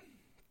two of them.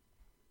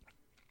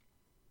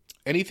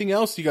 Anything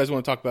else you guys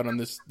want to talk about on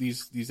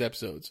these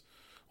episodes,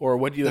 or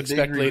what do you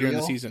expect later in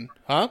the season?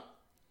 Huh?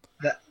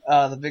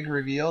 The big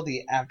reveal,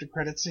 the after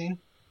credit scene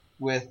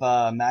with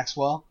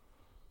Maxwell.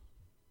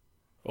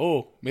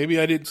 Oh, maybe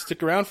I didn't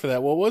stick around for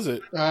that. What was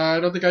it? I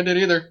don't think I did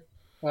either.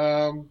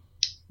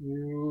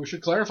 You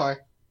should clarify.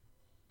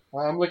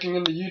 I'm looking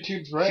into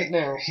YouTube's right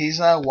now. He's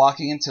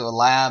walking into a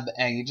lab,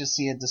 and you just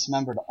see a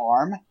dismembered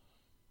arm,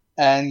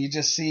 and you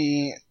just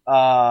see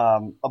a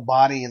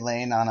body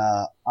laying on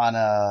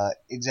a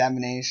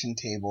examination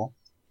table,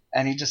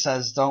 and he just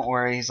says, "Don't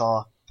worry."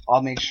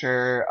 I'll make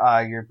sure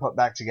you're put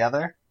back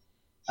together.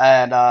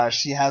 And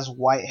she has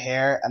white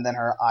hair, and then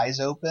her eyes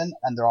open,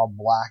 and they're all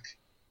black.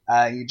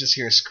 You just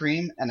hear a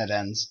scream, and it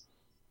ends.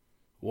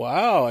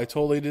 Wow, I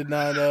totally did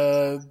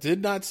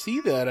not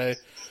see that.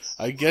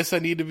 I guess I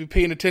need to be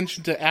paying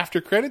attention to after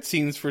credit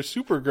scenes for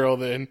Supergirl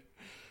then.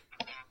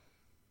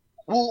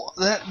 Well,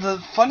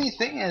 the funny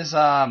thing is,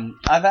 I've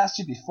asked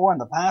you before in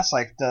the past,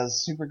 like,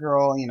 does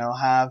Supergirl,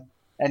 have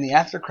any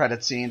after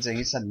credit scenes? And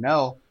you said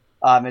no.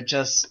 It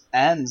just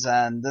ends,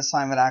 and this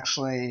time it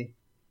actually,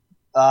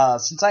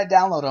 since I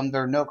downloaded them,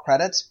 there are no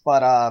credits,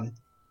 but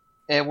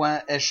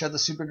it showed the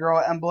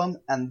Supergirl emblem,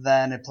 and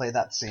then it played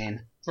that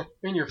scene.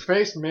 In your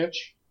face,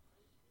 Mitch.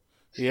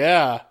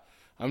 Yeah,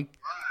 I'm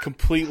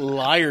complete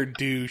liar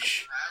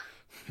douche.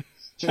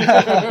 Maybe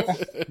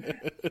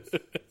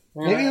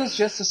it was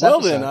just this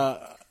episode. Well then,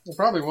 it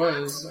probably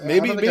was.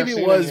 Maybe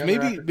it was.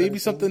 Maybe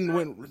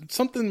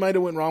something might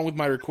have went wrong with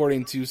my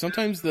recording too.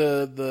 Sometimes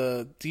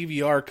the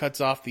DVR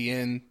cuts off the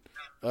end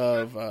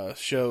of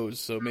shows,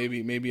 so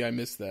maybe I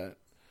missed that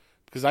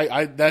because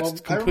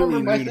that's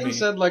completely new to me. My thing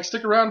said like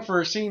stick around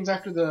for scenes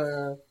after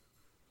the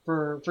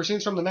for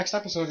scenes from the next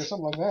episode or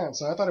something like that.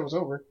 So I thought it was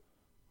over.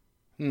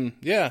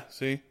 Yeah.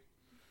 See,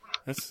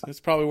 that's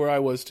probably where I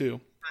was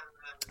too.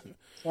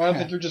 I don't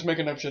think you're just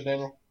making up shit,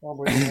 Daniel.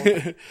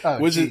 It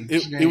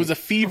was a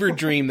fever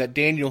dream that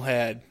Daniel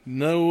had.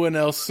 No one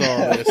else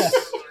saw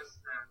this.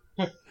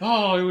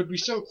 Oh, it would be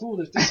so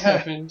cool if this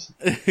happened.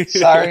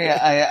 Sorry,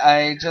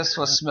 I just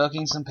was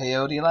smoking some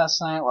peyote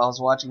last night while I was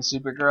watching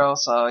Supergirl,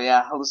 so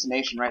yeah,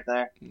 hallucination right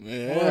there.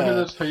 Yeah. I wonder who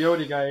this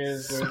peyote guy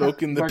is.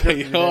 Smoking the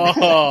peyote.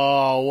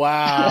 Oh,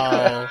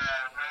 wow.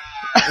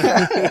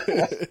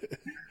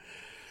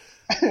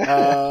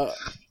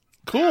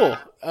 Cool.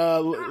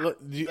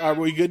 Are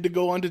we good to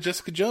go on to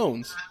Jessica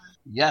Jones?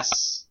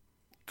 Yes.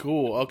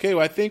 Cool. Okay,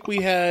 well, I think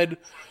we had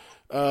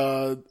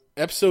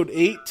episode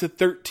 8 to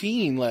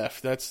 13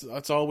 left. That's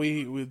all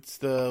it's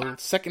the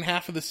second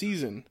half of the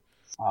season.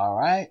 All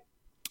right.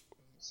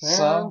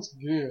 Sounds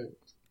good.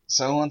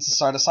 So who wants to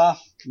start us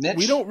off? Mitch?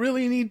 We don't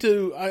really need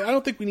to. I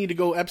don't think we need to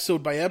go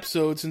episode by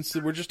episode since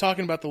we're just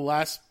talking about the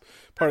last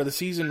part of the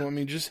season. I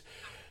mean, just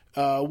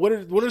what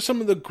are some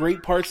of the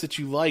great parts that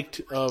you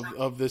liked of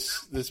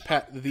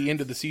the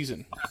end of the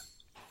season?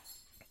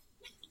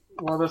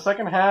 Well, the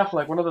second half,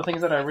 like one of the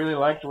things that I really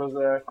liked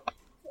was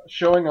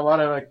showing a lot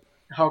of like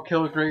how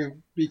Kilgrave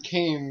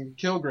became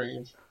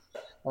Kilgrave,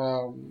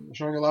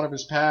 showing a lot of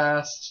his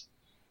past,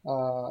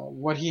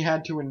 what he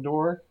had to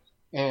endure,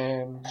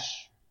 and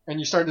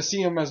you start to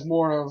see him as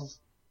more of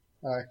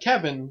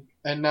Kevin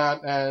and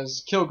not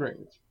as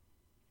Kilgrave.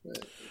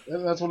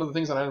 That's one of the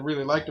things that I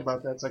really liked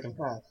about that second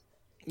half.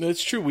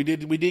 That's true. We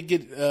did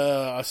get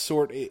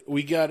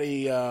we got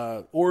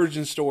a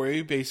origin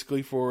story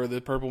basically for the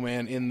Purple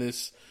Man in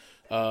this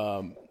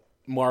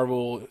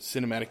Marvel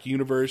Cinematic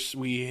Universe.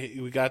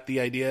 We got the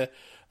idea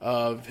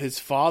of his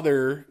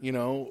father,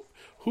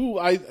 who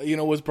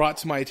was brought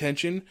to my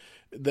attention.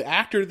 The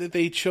actor that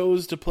they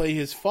chose to play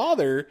his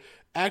father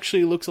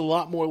actually looks a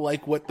lot more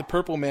like what the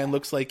Purple Man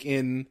looks like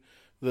in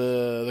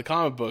the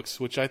comic books,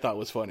 which I thought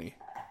was funny.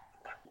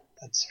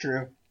 That's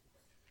true.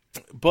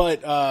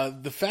 But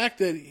the fact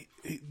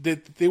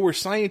that they were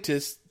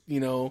scientists,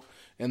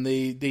 and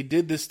they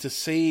did this to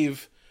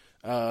save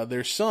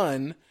their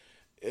son,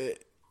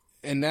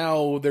 and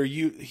now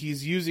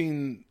he's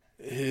using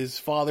his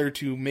father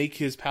to make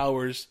his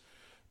powers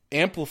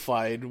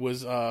amplified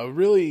was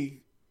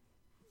really,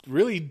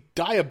 really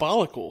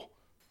diabolical.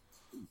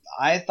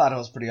 I thought it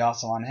was pretty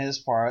awesome on his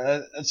part.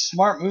 A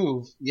smart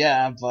move,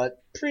 yeah,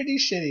 but pretty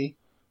shitty.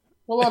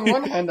 Well, on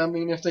one hand, I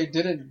mean, if they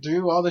didn't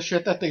do all the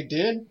shit that they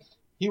did,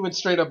 he would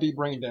straight up be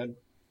brain dead.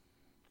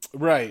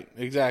 Right,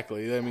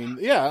 exactly. I mean,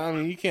 yeah, I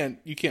mean,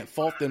 you can't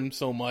fault them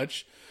so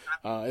much.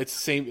 It's the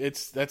same.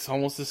 That's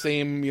almost the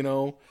same,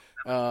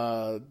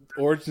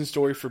 origin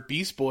story for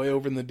Beast Boy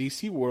over in the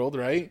DC world,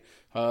 right?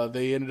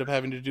 They ended up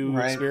having to do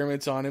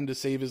experiments on him to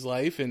save his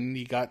life, and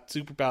he got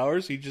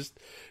superpowers. He just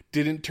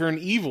didn't turn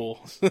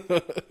evil.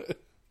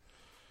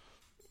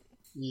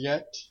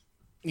 Yet.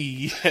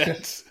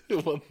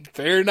 Well,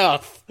 fair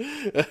enough.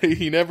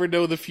 You never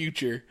know the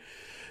future.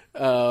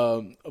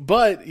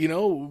 But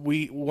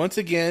we once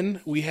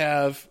again we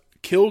have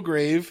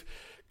Kilgrave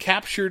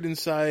captured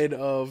inside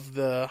of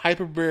the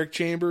hyperbaric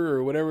chamber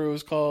or whatever it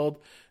was called,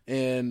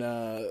 and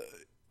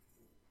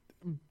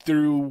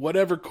through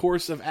whatever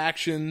course of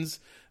actions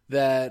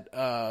that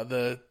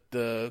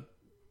the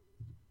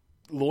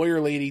lawyer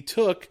lady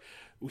took,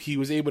 he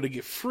was able to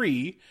get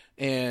free,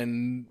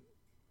 and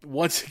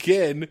once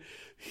again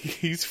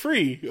he's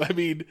free. I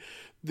mean,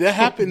 that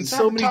happens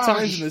so many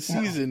times in the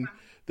season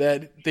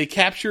that they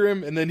capture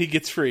him and then he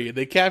gets free.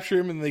 They capture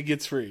him and then he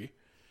gets free.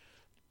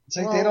 It's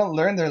like they don't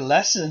learn their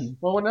lesson.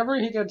 Well, whenever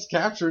he gets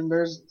captured,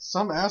 there's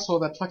some asshole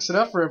that fucks it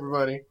up for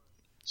everybody.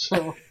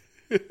 So,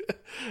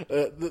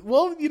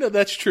 well,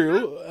 that's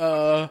true.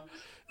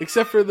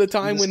 Except for the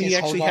time when he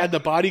actually had the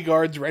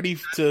bodyguards ready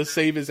to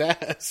save his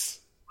ass.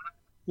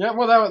 Yeah,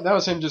 well, that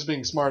was him just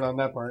being smart on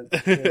that part.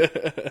 Yeah.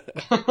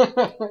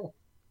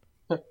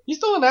 He's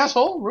still an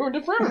asshole. Ruined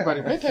it for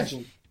everybody. Pay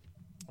attention.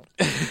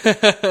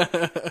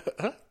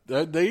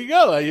 There you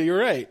go. You're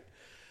right.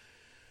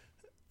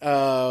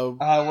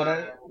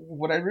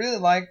 What I really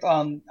liked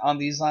on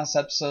these last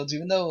episodes,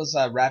 even though it was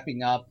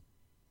wrapping up,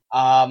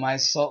 I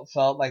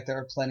felt like there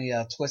were plenty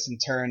of twists and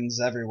turns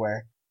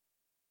everywhere.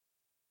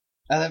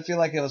 I didn't feel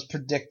like it was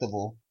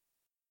predictable.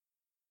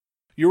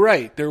 You're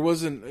right. There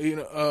wasn't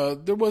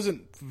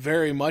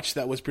very much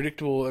that was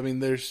predictable. I mean,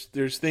 there's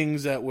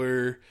things that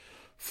were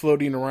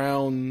floating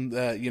around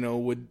that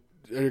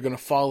are going to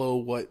follow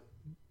what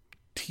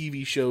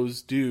TV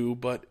shows do,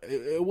 but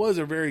it was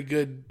a very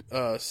good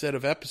set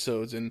of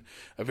episodes and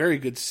a very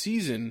good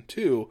season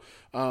too.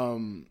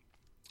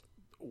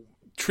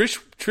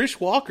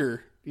 Trish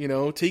Walker,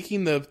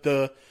 taking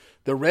the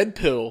red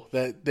pill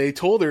that they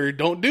told her,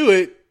 don't do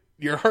it,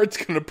 your heart's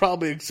going to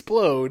probably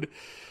explode,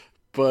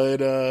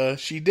 but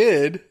she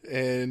did,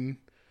 and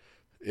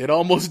it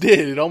almost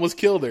did. It almost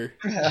killed her.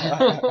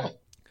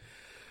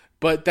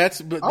 But I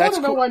want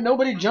to know why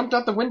nobody jumped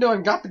out the window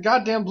and got the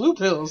goddamn blue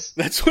pills.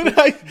 That's what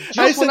I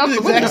said the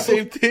exact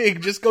same thing.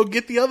 Just go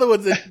get the other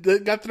ones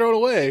that got thrown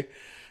away.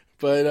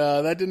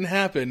 But that didn't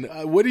happen.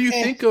 What do you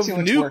think of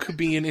Nuke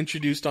being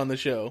introduced on the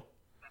show?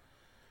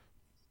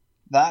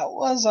 That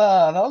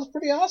was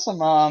pretty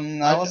awesome.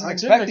 I wasn't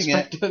expecting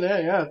it.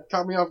 Yeah,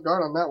 caught me off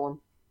guard on that one.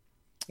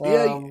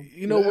 Yeah,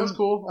 it was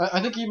cool.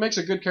 I think he makes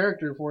a good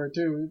character for it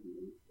too.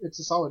 It's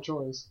a solid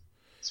choice.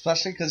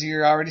 Especially because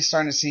you're already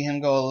starting to see him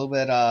go a little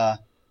bit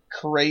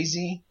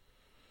crazy.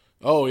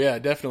 Oh yeah,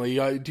 definitely.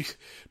 Do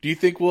you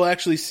think we'll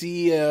actually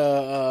see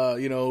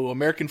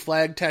American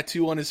flag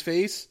tattoo on his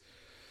face?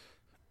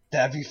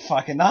 That'd be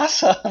fucking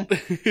awesome.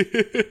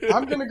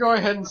 I'm gonna go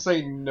ahead and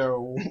say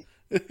no.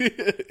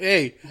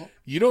 Hey,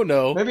 you don't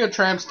know. Maybe a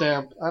tramp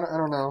stamp. I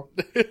don't know.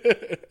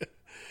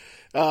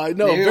 No,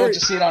 maybe we'll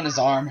just see it on his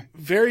arm.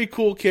 Very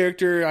cool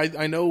character.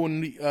 I know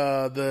when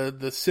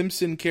the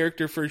Simpson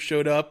character first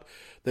showed up,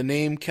 the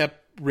name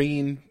kept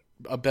ringing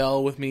a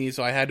bell with me,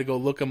 so I had to go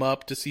look him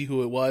up to see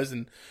who it was,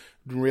 and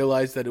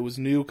realized that it was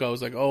Nuke. I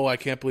was like, oh, I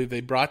can't believe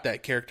they brought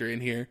that character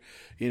in here.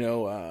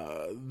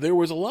 There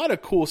was a lot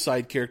of cool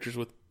side characters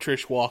with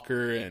Trish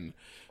Walker and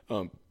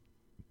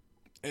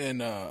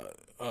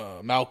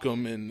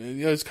Malcolm, and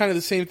it's kind of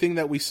the same thing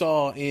that we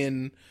saw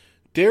in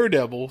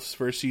Daredevil's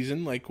first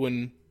season, like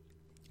when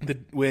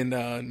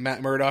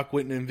Matt Murdock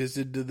went and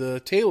visited the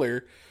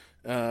tailor,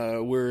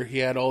 where he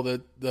had all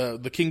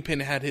the Kingpin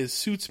had his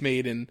suits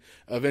made, and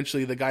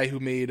eventually the guy who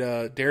made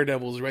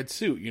Daredevil's red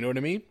suit. You know what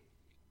I mean?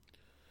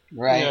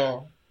 Right.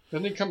 Yeah.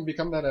 Didn't he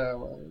become that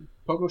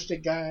pogo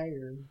stick guy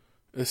or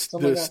the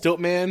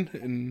Stiltman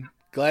and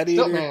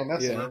Gladiator? Stiltman,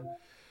 that's it.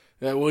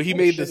 Yeah, well, he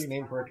made this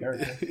name for a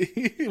character.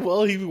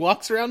 Well, he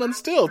walks around on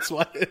stilts.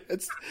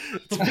 It's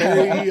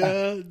very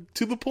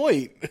to the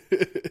point.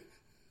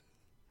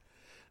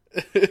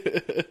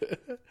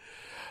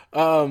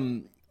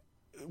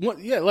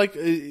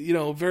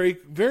 Very,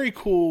 very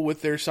cool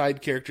with their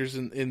side characters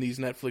in these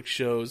Netflix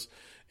shows,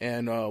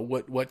 and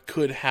what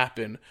could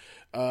happen.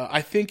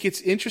 I think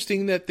it's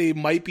interesting that they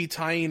might be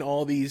tying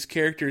all these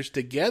characters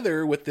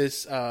together with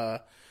this.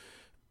 What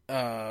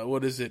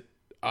is it?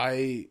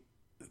 IGO?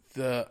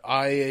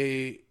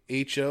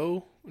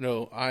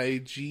 No,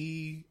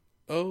 IGO?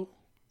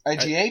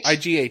 IGH?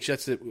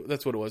 IGH.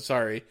 That's what it was.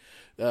 Sorry,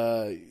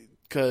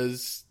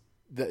 because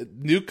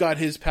Nuke got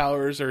his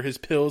powers or his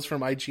pills from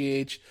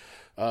IGH.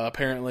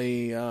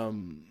 Apparently,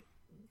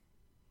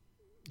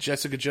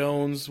 Jessica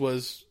Jones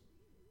was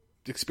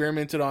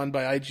experimented on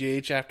by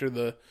IGH after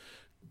the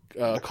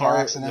car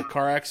accident. The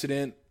car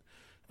accident.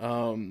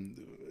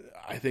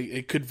 I think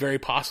it could very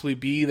possibly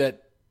be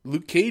that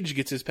Luke Cage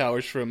gets his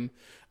powers from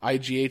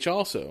IGH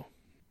also.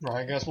 Well,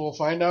 I guess we'll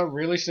find out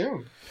really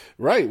soon.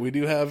 Right, we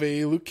do have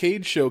a Luke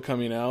Cage show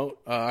coming out.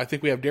 I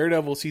think we have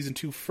Daredevil season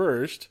 2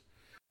 first.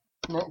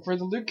 Well, for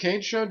the Luke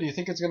Cage show, do you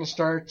think it's going to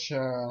start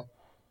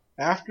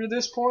after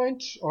this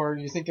point, or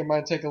do you think it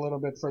might take a little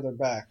bit further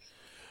back?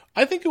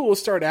 I think it will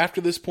start after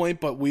this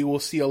point, but we will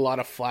see a lot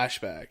of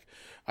flashback.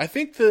 I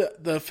think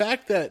the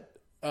fact that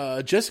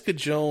Jessica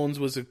Jones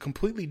was a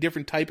completely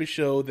different type of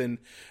show than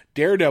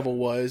Daredevil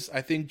was,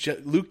 I think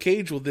Luke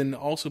Cage will then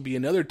also be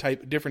another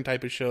different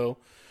type of show,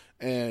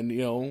 and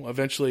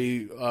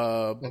eventually,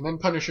 and then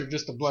Punisher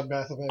just a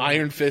bloodbath of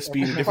Iron Fist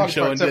being a different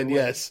show, and then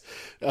yes,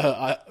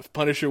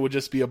 Punisher will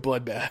just be a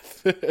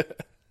bloodbath.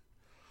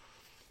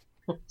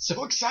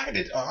 So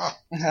excited!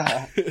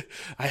 I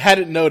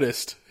hadn't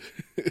noticed.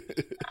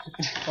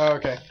 Oh,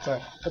 okay,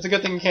 sorry. That's a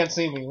good thing you can't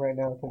see me right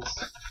now,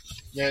 because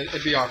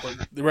it'd be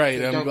awkward.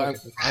 Right,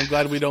 I'm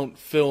glad we don't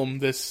film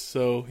this,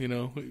 so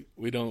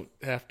we don't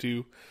have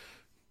to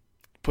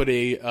put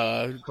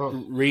a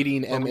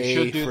rating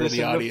MA for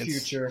the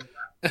audience. Future.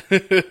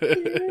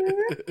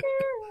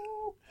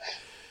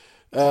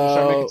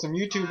 Start making some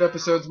YouTube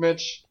episodes,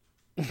 Mitch.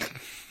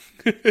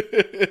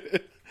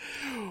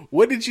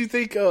 What did you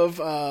think of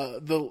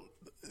the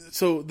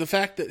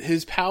fact that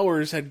his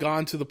powers had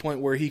gone to the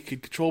point where he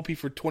could control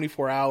people for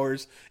 24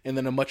 hours and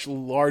then a much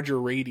larger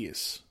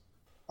radius?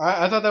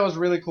 I thought that was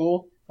really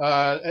cool.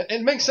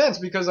 It makes sense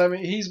because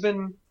he's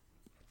been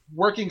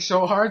working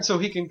so hard so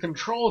he can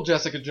control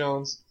Jessica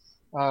Jones.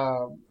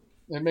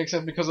 It makes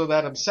sense because of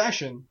that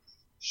obsession.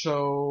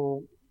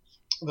 So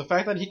the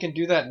fact that he can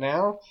do that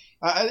now,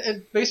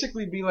 it'd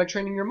basically be like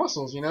training your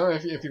muscles.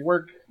 If you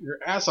work your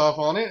ass off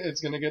on it,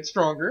 it's going to get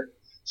stronger.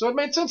 So it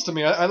made sense to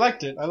me. I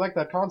liked it. I liked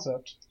that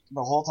concept.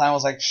 The whole time I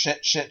was like,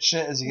 shit.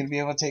 Is he going to be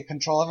able to take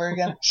control of her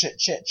again?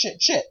 Shit.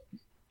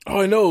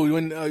 Oh, I know.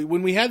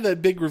 When we had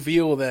that big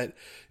reveal that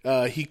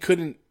he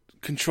couldn't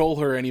control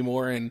her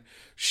anymore, and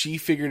she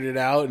figured it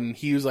out, and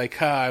he was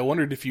like, I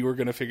wondered if you were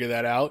going to figure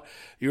that out.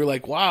 You were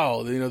like,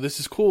 wow, this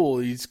is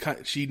cool.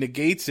 She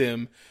negates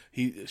him.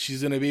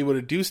 She's going to be able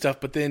to do stuff,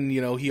 but then,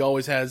 he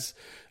always has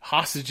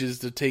hostages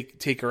to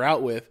take her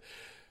out with.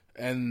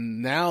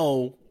 And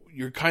now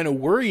you're kind of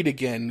worried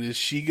again. Is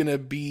she going to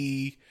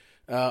be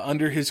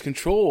under his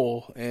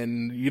control?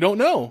 And you don't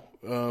know.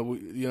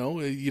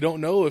 You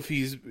don't know if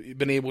he's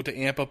been able to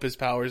amp up his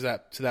powers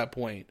to that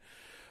point.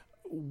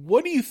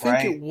 What do you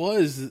think it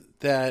was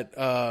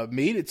that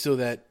made it so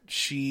that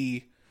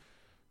she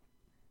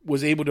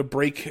was able to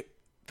break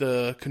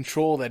the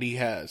control that he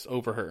has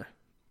over her?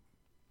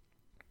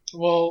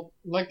 Well,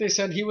 like they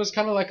said, he was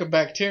kind of like a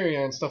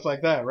bacteria and stuff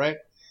like that, right?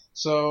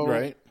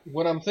 So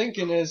what I'm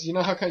thinking is,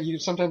 how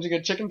sometimes you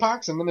get chicken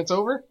pox and then it's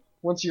over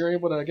once you're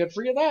able to get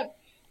free of that?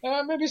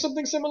 Maybe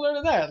something similar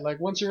to that. Like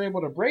once you're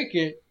able to break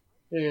it,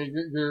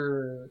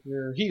 you're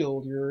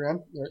healed, you're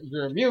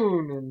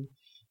immune,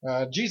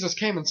 and Jesus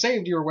came and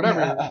saved you or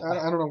whatever.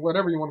 I don't know,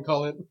 whatever you want to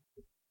call it.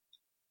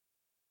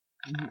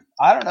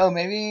 I don't know,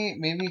 maybe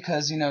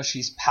because,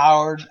 she's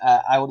powered.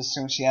 I would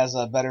assume she has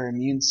a better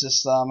immune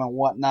system and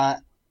whatnot.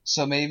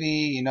 So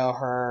maybe,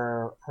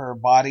 her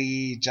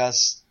body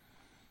just,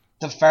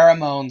 the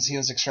pheromones he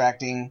was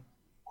extracting,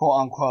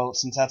 quote unquote,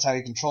 since that's how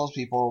he controls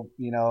people,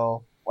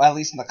 well, at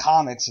least in the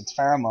comics, it's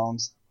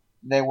pheromones.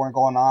 They weren't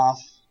going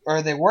off,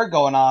 or they were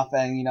going off,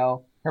 and,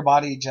 her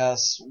body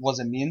just was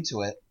immune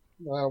to it.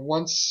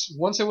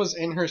 Once it was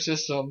in her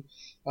system,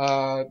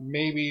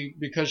 maybe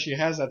because she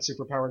has that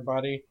superpowered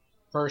body,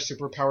 her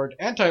superpowered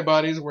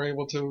antibodies were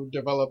able to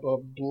develop a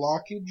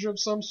blockage of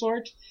some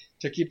sort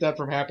to keep that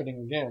from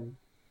happening again.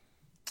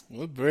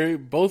 Well,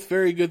 both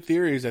very good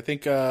theories. I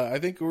think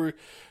we're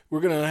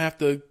gonna have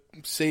to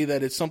say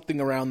that it's something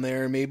around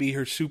there. Maybe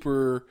her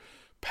super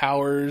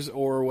powers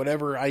or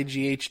whatever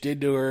IGH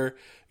did to her,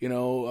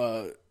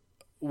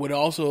 would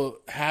also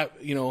have,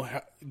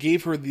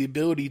 gave her the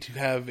ability to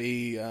have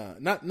a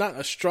not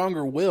a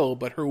stronger will,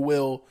 but her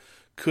will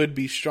could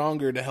be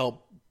stronger to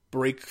help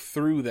break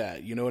through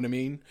that. You know what I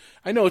mean?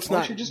 I know it's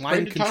not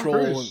mind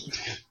control.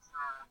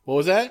 What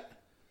was that?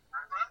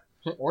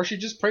 Or she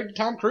just prayed to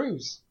Tom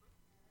Cruise.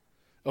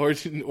 Or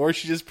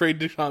she just prayed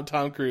to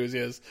Tom Cruise.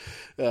 Yes,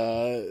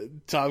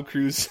 Tom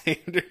Cruise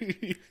Sander.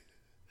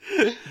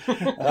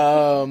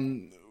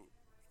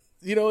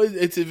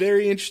 It's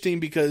very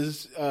interesting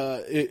because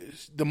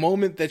the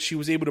moment that she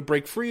was able to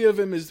break free of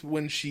him is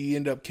when she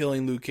ended up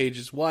killing Luke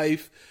Cage's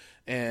wife,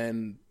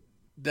 and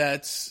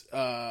that's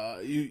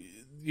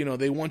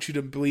they want you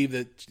to believe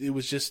that it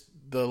was just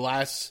the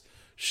last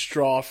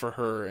straw for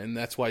her, and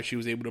that's why she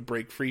was able to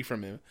break free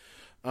from him.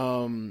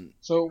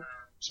 So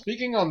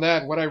speaking on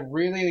that, what I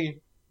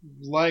really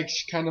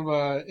liked kind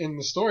of in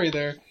the story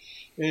there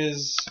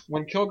is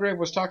when Kilgrave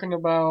was talking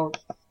about,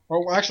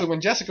 or actually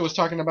when Jessica was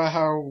talking about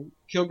how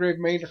Kilgrave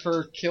made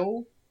her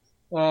kill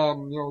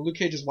Luke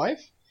Cage's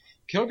wife.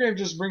 Kilgrave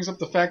just brings up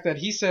the fact that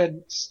he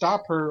said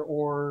stop her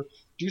or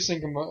do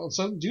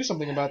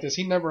something about this.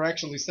 He never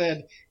actually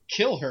said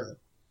kill her.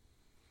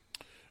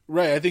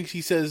 Right, I think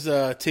he says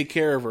take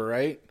care of her,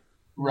 right?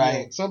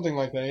 Right. Yeah, something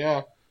like that,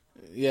 yeah.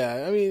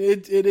 Yeah, I mean,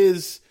 it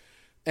is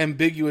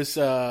ambiguous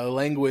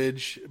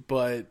language,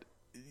 but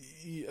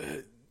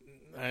yeah,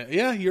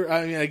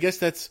 I guess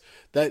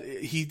that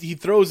he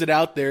throws it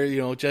out there,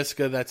 you know,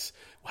 Jessica, that's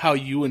how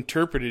you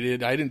interpreted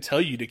it. I didn't tell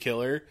you to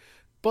kill her,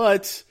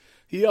 but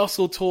he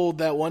also told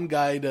that one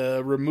guy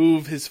to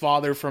remove his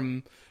father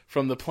from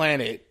the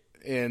planet,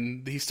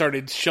 and he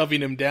started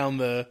shoving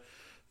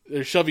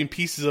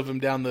pieces of him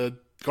down the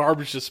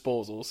garbage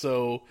disposal.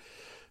 So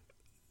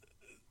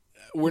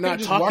we're not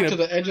just talking walk to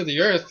the edge of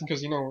the earth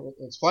because, you know,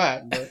 it's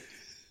flat, but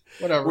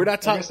whatever. We're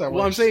not talking.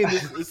 Well, I'm saying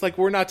it's like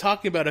we're not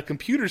talking about a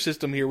computer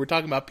system here. We're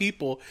talking about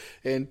people,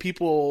 and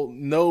people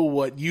know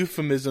what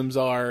euphemisms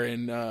are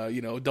and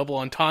you know, double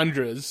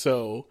entendres.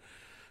 So.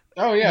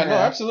 Oh yeah, no,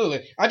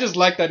 absolutely. I just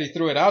like that he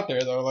threw it out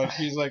there though. Like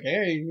he's like,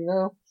 hey, you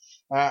know,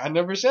 I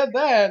never said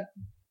that.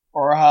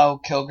 Or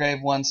how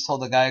Kilgrave once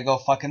told the guy to go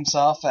fuck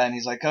himself, and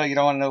he's like, oh, you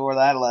don't want to know where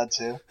that led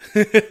to.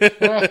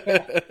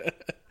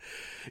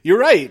 You're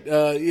right.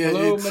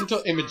 Hello,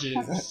 mental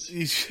images.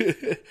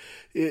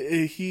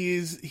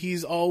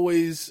 He's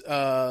always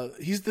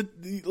he's the,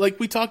 like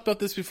we talked about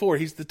this before.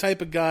 He's the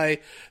type of guy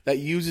that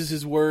uses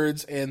his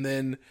words, and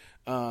then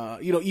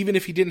you know, even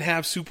if he didn't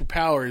have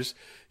superpowers,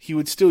 he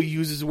would still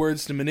use his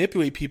words to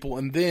manipulate people,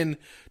 and then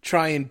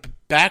try and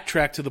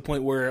backtrack to the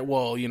point where,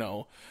 well, you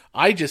know,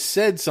 I just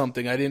said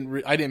something. I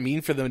didn't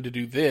mean for them to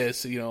do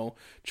this. You know,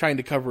 trying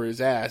to cover his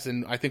ass.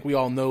 And I think we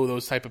all know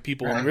those type of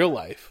people in real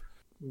life.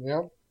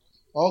 Yep,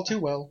 all too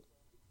well.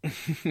 I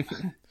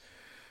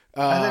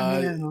didn't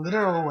mean it in a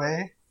literal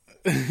way.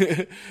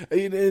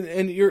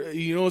 and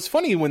you know, it's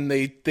funny when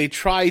they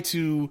try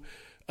to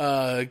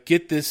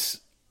get this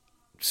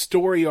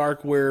story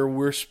arc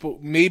where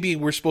maybe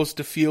we're supposed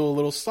to feel a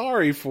little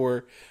sorry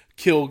for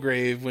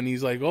Kilgrave when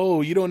he's like,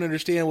 oh, you don't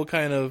understand what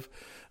kind of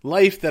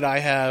life that I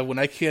have when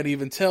I can't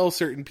even tell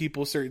certain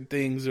people certain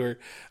things, or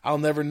I'll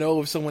never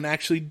know if someone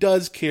actually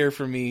does care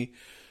for me.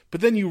 But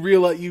then you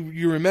realize,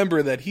 you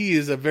remember that he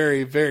is a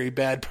very, very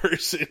bad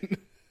person.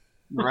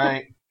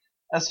 Right.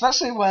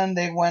 Especially when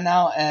they went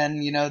out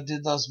and, you know,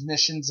 did those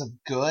missions of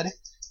good.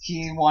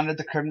 He wanted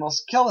the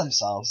criminals to kill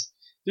themselves.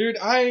 Dude,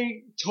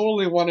 I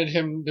totally wanted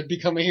him to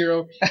become a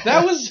hero.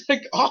 That was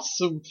like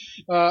awesome.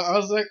 I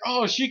was like,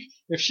 oh,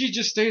 if she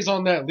just stays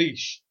on that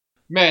leash,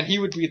 man, he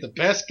would be the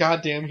best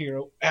goddamn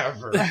hero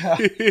ever.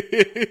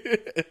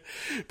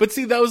 But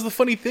see, that was the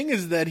funny thing,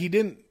 is that he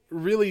didn't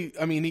really,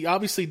 I mean, he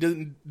obviously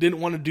didn't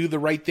want to do the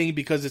right thing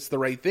because it's the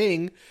right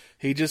thing.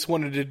 He just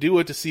wanted to do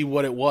it to see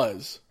what it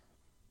was.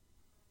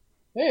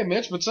 Hey,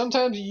 Mitch, but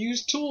sometimes you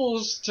use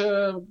tools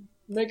to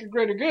make a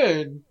greater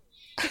good.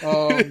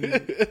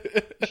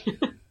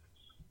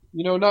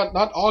 You know,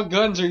 not all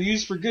guns are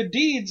used for good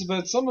deeds,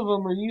 but some of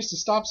them are used to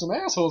stop some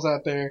assholes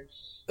out there.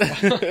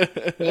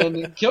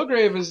 And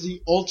Kilgrave is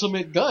the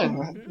ultimate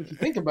gun, if you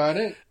think about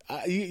it.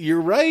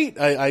 You're right.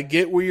 I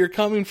get where you're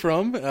coming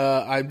from.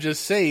 I'm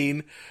just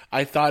saying,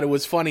 I thought it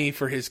was funny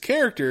for his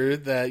character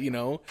that, you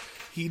know,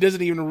 he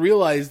doesn't even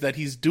realize that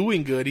he's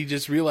doing good. He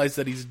just realized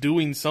that he's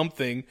doing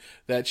something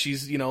that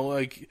she's, you know,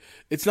 like,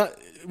 it's not,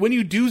 when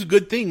you do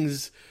good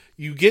things,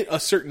 you get a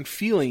certain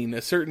feeling,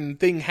 a certain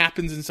thing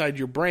happens inside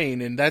your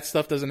brain, and that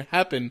stuff doesn't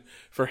happen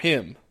for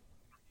him.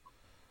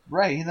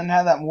 Right, he didn't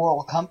have that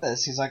moral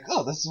compass. He's like,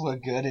 oh, this is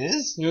what good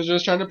is. He was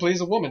just trying to please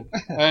a woman.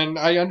 And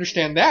I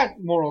understand that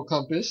moral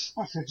compass.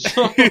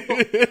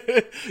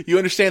 You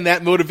understand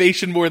that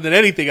motivation more than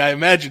anything, I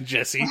imagine,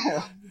 Jesse.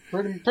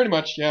 Pretty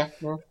much, yeah.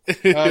 Well,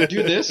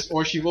 do this,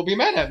 or she will be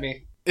mad at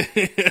me.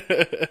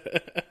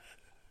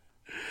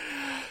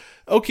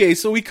 Okay,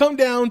 so we come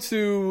down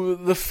to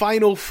the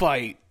final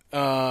fight.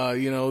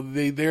 You know,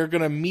 they're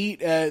gonna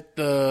meet at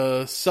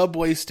the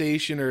subway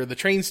station or the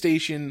train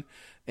station,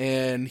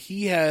 and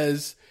he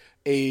has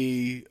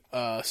a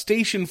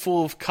station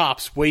full of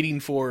cops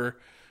waiting for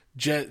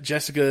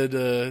Jessica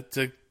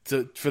to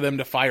for them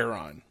to fire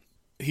on.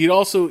 He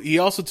also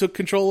took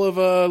control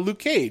of Luke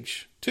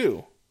Cage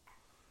too.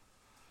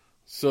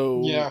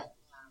 So yeah,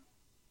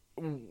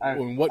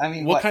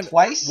 what kind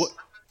twice?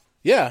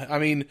 Yeah, I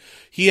mean,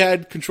 he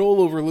had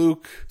control over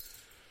Luke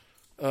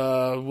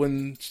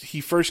when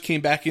he first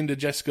came back into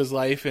Jessica's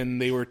life, and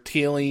they were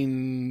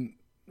tailing.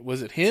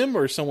 Was it him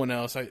or someone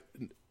else? I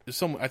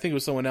think it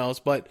was someone else,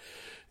 but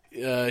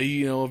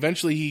you know,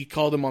 eventually he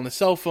called him on the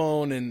cell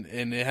phone, and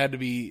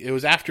it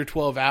was after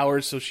 12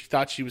 hours, so she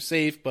thought she was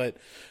safe, but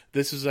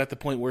this was at the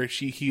point where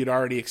he had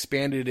already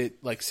expanded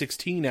it like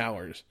 16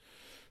 hours.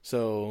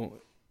 So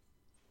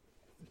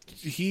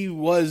he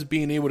was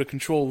being able to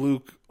control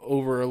Luke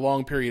over a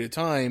long period of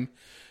time,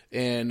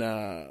 and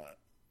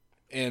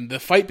the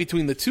fight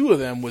between the two of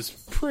them was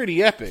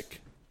pretty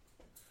epic.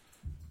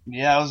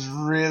 Yeah, it was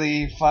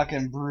really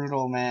fucking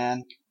brutal,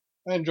 man.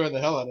 I enjoyed the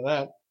hell out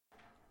of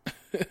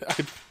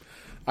that.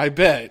 I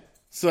bet.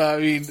 So, I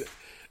mean,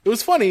 it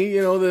was funny,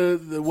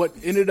 the what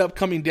ended up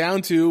coming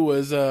down to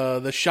was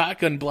the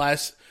shotgun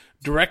blast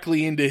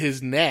directly into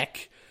his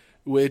neck,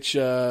 which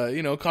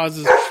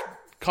caused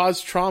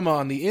trauma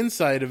on the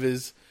inside of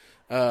his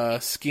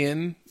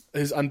skin,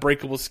 his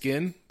unbreakable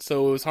skin.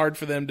 So it was hard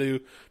for them to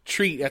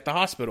treat at the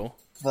hospital.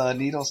 The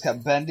needles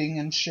kept bending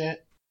and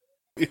shit.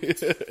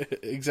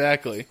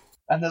 Exactly.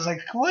 And I was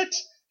like, what?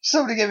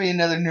 Somebody get me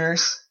another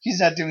nurse. He's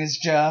not doing his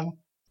job.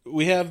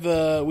 We have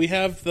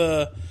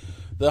the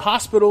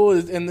hospital,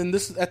 and then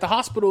at the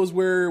hospital is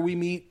where we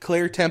meet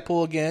Claire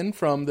Temple again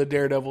from the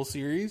Daredevil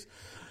series,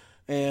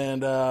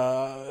 and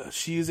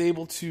she is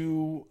able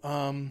to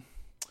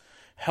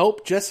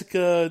help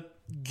Jessica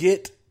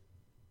get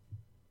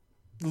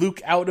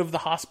Luke out of the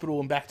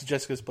hospital and back to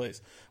Jessica's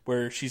place,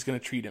 where she's going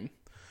to treat him.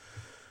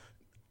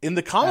 In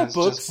the comic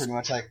books, just pretty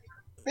much like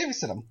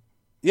babysit him.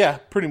 Yeah,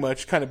 pretty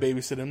much, kind of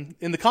babysit him.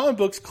 In the comic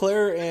books,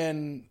 Claire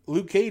and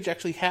Luke Cage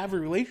actually have a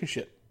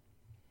relationship.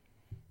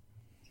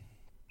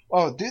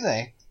 Oh, do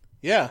they?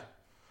 Yeah.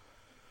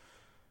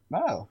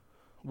 No.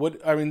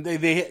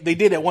 They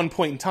did at one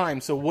point in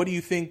time. So what do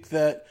you think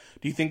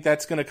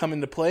that's going to come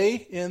into play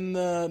in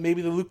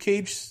maybe the Luke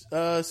Cage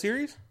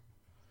series?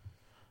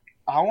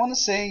 I want to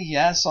say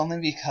yes, only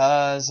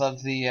because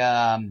of the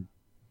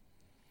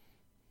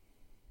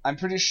I'm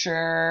pretty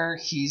sure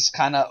he's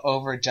kind of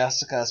over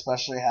Jessica,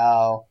 especially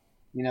how,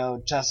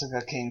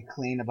 Jessica came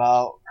clean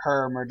about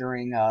her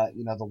murdering,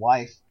 the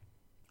wife.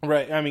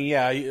 Right. I mean,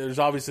 yeah, there's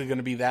obviously going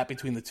to be that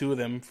between the two of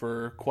them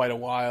for quite a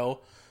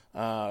while.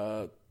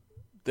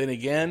 Then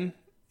again,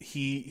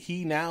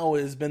 he now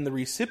has been the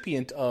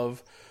recipient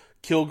of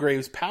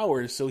Kilgrave's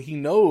powers, so he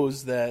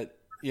knows that,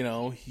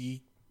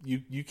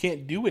 you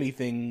can't do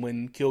anything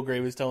when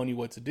Kilgrave is telling you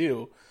what to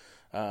do.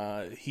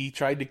 He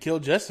tried to kill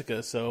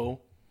Jessica, so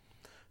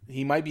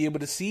he might be able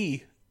to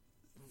see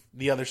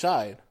the other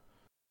side.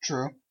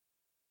 True.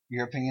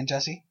 Your opinion,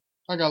 Jesse?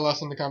 I got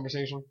lost in the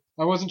conversation.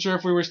 I wasn't sure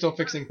if we were still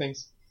fixing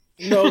things.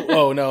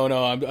 No.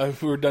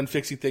 We're done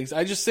fixing things.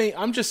 I'm just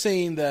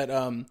saying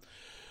that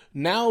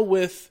now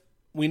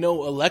we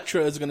know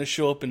Elektra is going to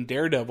show up in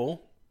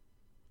Daredevil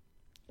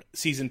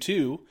season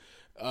 2.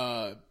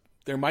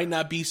 There might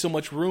not be so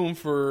much room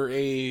for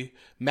a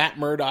Matt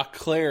Murdock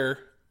Claire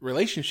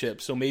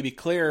relationship, so maybe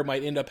Claire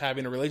might end up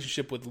having a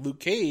relationship with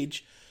Luke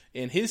Cage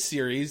in his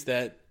series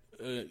that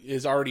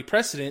is already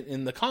precedent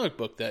in the comic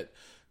book that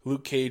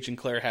Luke Cage and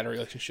Claire had a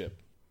relationship.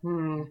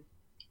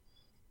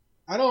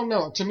 I don't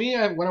know. To me,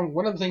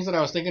 one of the things that I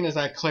was thinking is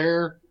that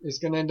Claire is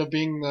going to end up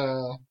being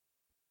the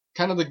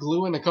kind of the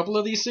glue in a couple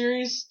of these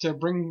series to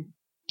bring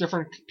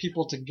different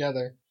people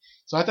together.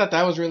 So I thought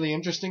that was really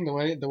interesting, the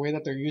way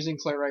that they're using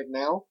Claire right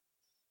now.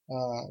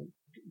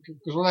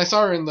 Because when I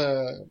saw her in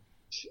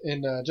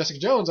Jessica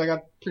Jones, I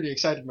got pretty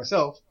excited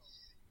myself.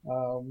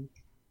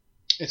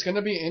 It's going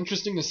to be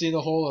interesting to see the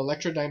whole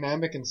Elektra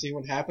dynamic and see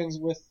what happens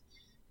with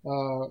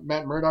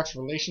Matt Murdock's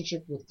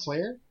relationship with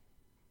Claire.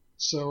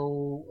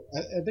 So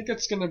I think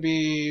it's going to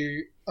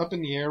be up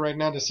in the air right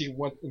now to see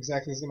what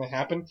exactly is going to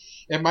happen.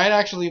 It might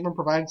actually even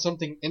provide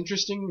something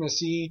interesting to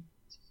see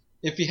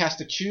if he has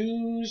to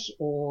choose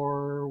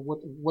or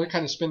what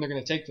kind of spin they're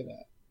going to take for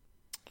that.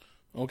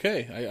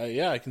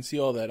 Okay, I can see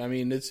all that. I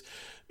mean, it's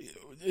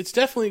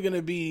definitely going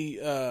to be.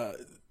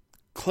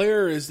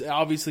 Claire is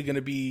obviously going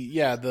to be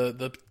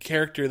the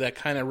character that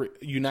kind of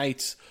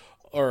unites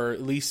or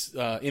at least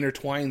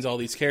intertwines all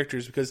these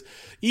characters, because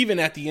even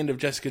at the end of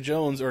Jessica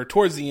Jones, or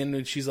towards the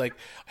end, she's like,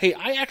 hey,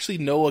 I actually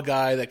know a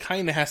guy that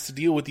kind of has to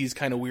deal with these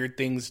kind of weird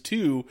things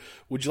too.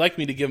 Would you like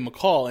me to give him a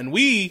call? And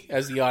we,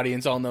 as the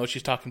audience, all know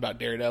she's talking about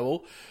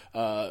Daredevil.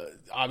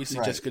 Obviously,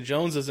 right. Jessica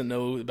Jones doesn't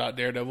know about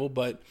Daredevil,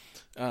 but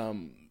a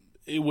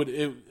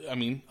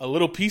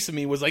little piece of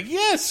me was like,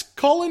 yes,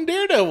 call in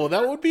Daredevil.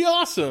 That would be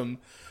awesome.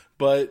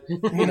 But,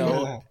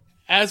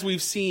 as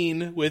we've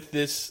seen with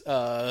this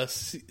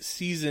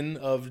season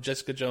of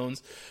Jessica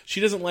Jones, she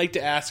doesn't like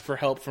to ask for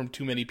help from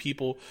too many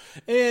people.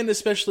 And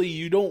especially,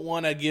 you don't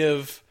want to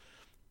give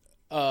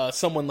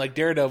someone like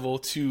Daredevil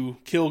to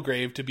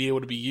Kilgrave to be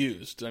able to be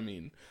used. I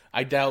mean,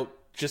 I doubt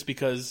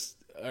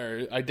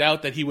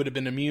that he would have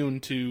been immune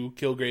to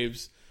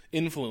Kilgrave's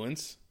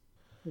influence.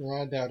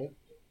 Yeah, I doubt it.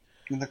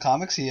 In the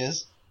comics, he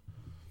is.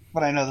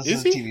 But I know this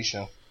is a TV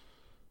show.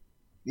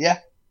 Yeah.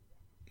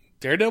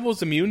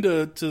 Daredevil's immune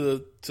to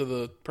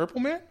the Purple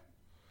Man?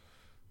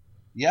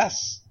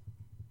 Yes.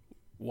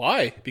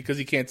 Why? Because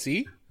he can't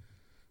see?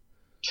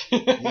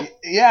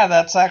 Yeah,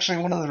 that's actually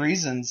one of the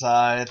reasons.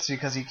 It's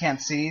because he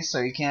can't see,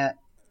 so he can't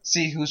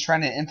see who's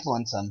trying to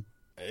influence him.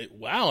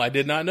 Wow, I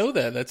did not know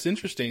that. That's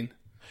interesting.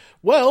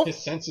 Well,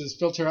 his senses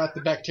filter out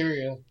the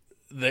bacteria.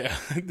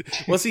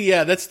 Well, see,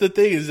 yeah, that's the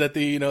thing, is that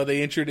they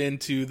entered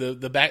into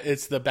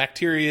it's the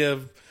bacteria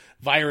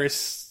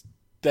virus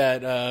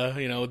that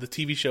the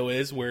TV show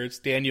is, where it's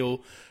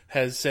Daniel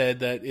has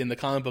said that in the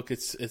comic book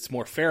it's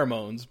more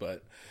pheromones,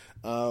 but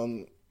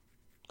I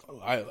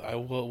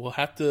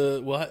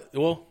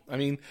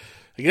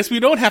guess we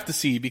don't have to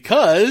see,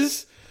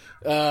 because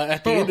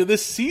at the end of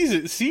this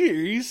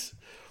series,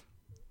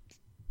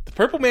 the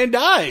Purple Man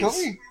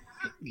dies.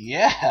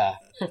 Yeah.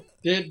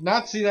 Did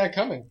not see that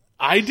coming.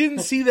 I didn't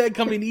see that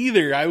coming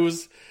either.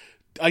 Obviously,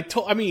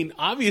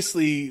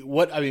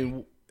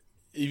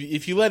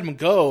 if you let him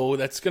go,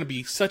 that's going to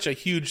be such a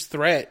huge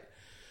threat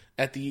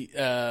at the,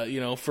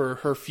 for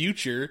her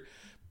future.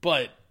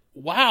 But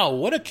wow,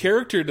 what a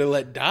character to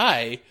let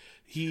die.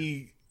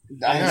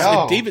 I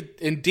know.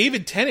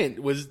 David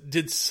Tennant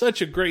did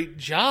such a great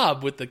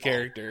job with the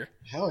character.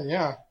 Hell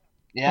yeah.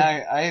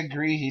 Yeah, I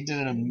agree. He did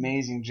an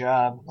amazing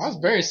job. I was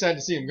very sad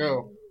to see him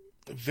go.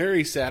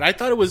 Very sad. I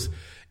thought it was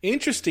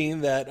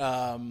interesting that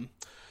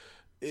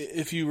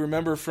if you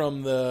remember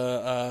from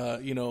the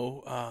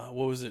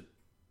what was it,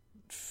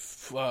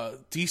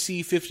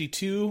 DC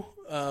 52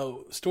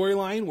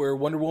 storyline where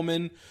Wonder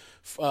Woman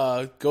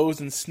goes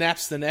and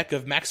snaps the neck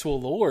of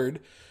Maxwell Lord,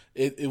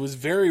 it was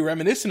very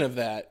reminiscent of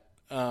that.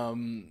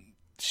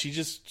 She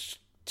just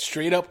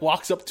straight up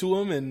walks up to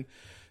him and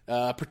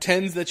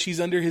pretends that she's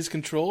under his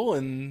control,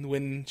 and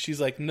when she's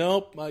like,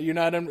 "Nope, you're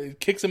not,"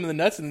 kicks him in the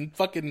nuts and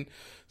fucking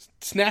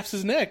snaps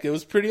his neck. It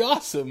was pretty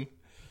awesome.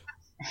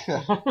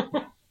 Yeah,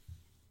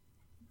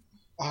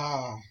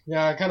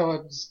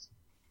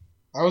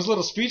 I was a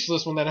little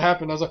speechless when that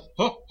happened. I was like,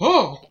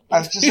 oh. I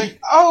was just like,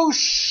 oh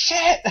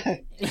shit!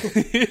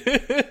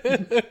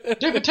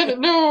 David Tennant,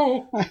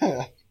 no!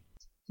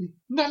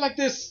 Not like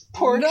this.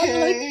 Poor Not kid.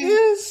 like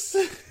this.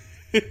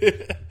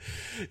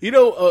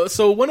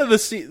 So one of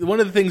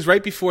the things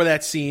right before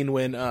that scene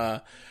when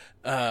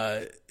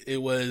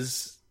it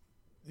was,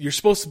 you're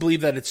supposed to believe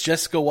that it's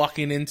Jessica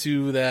walking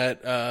into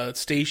that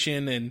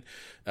station, and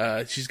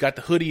she's got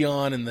the hoodie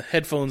on and the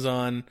headphones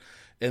on,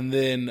 and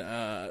then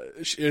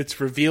it's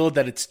revealed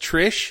that it's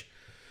Trish.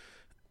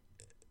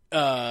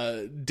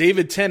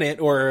 David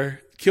Tennant, or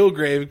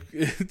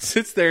Kilgrave,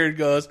 sits there and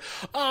goes,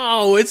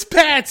 "Oh, it's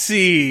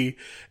Patsy!"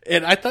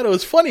 And I thought it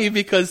was funny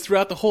because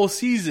throughout the whole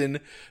season,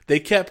 they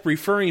kept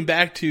referring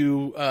back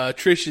to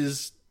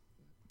Trish's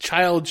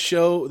child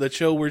show, the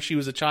show where she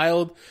was a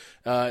child,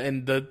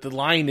 and the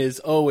line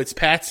is, "Oh, it's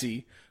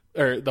Patsy,"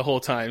 or the whole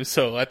time.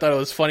 So I thought it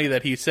was funny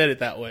that he said it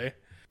that way.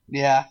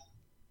 Yeah.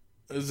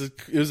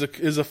 It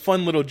was a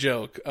fun little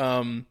joke.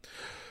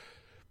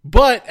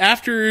 But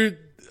after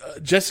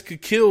Jessica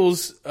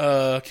kills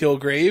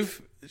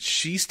Kilgrave,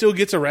 she still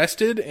gets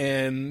arrested,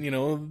 and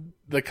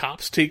the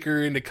cops take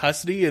her into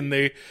custody, and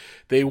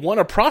they want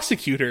to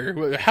prosecute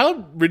her.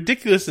 How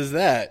ridiculous is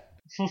that?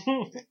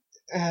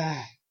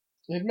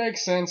 It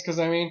makes sense because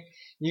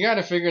you got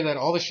to figure that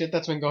all the shit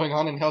that's been going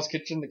on in Hell's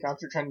Kitchen, the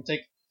cops are trying to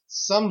take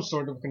some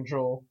sort of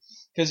control.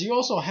 Because you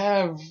also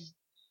have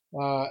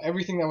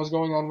everything that was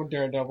going on with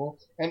Daredevil,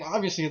 and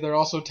obviously they're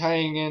also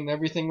tying in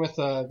everything with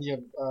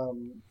the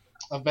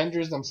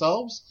Avengers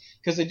themselves,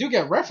 because they do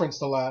get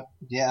referenced a lot.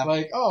 Yeah.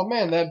 Like, oh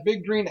man, that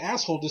big green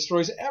asshole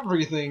destroys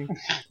everything.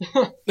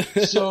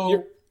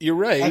 So you're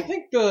right. I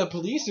think the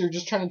police are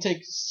just trying to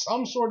take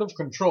some sort of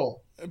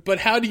control. But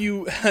how do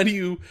you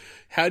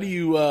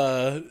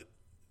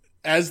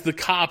as the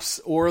cops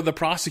or the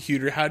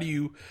prosecutor, how do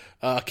you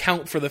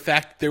account for the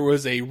fact that there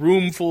was a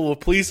room full of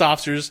police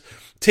officers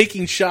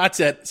taking shots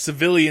at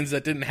civilians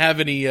that didn't have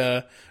any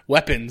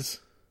weapons?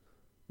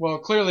 Well,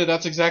 clearly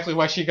that's exactly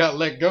why she got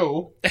let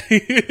go.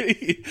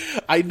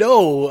 I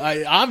know.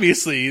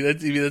 Obviously,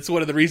 that's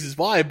one of the reasons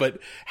why, but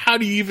how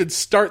do you even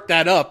start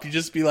that up? You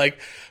just be like,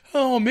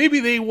 oh,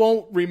 maybe they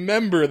won't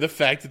remember the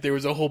fact that there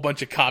was a whole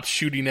bunch of cops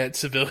shooting at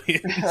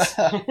civilians.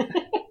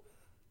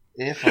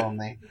 If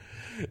only.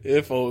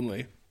 If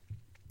only.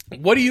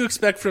 What do you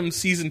expect from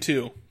season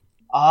 2?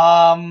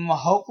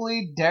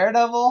 Hopefully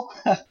Daredevil.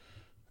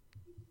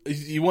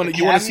 You want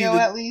to see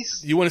at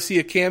least? You want to see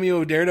a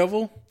cameo of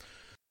Daredevil?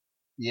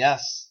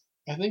 Yes.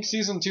 I think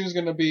season 2 is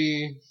going to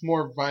be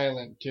more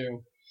violent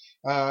too,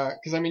 because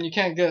you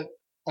can't get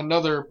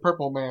another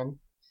Purple Man,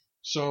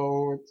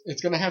 so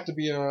it's going to have to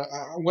be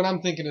what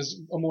I'm thinking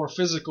is a more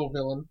physical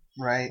villain,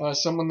 right?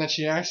 Someone that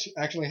she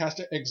actually has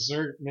to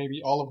exert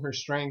maybe all of her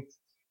strength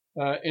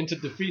into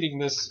defeating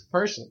this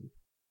person.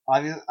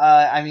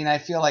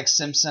 I feel like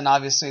Simpson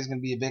obviously is going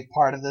to be a big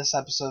part of this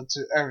episode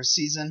or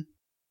season,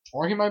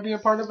 or he might be a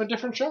part of a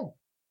different show.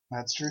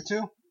 That's true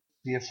too.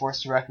 Be a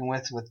force to reckon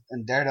with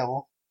in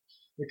Daredevil.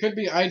 It could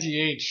be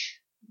IGH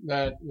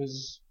that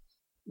is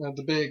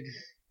the big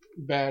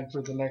bad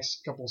for the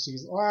next couple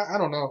seasons. I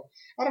don't know.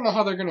 I don't know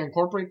how they're going to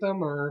incorporate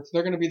them, or if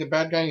they're going to be the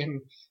bad guy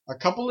in a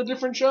couple of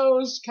different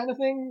shows, kind of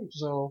thing.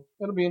 So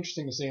it'll be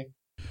interesting to see.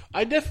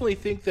 I definitely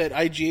think that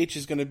IGH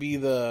is going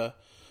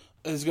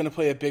to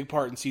play a big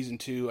part in season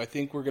 2. I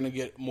think we're going to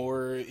get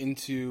more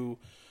into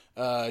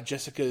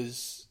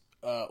Jessica's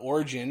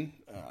origin.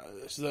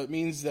 So that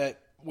means that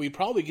we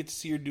probably get to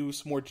see her do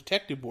some more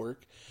detective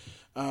work.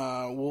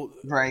 We'll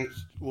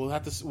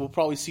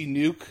probably see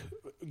Nuke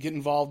get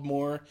involved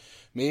more.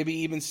 Maybe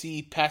even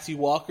see Patsy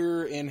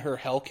Walker in her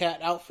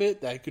Hellcat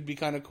outfit. That could be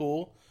kind of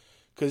cool,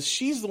 because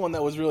she's the one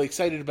that was really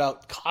excited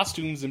about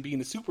costumes and being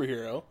a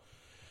superhero.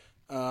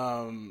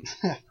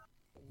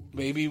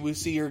 Maybe we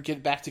see her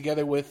get back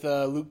together with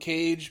Luke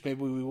Cage.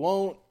 Maybe we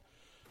won't.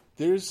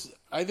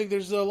 I think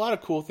there's a lot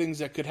of cool things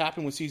that could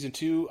happen with season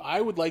 2. I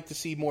would like to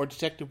see more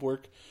detective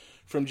work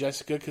from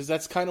Jessica, because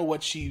that's kind of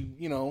what she,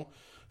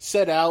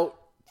 set out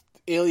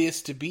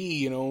Alias to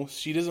be.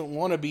 She doesn't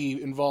want to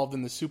be involved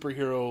in the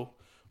superhero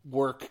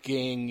work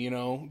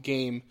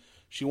game.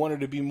 She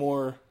wanted to be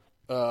more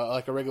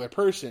like a regular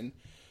person.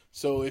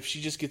 So if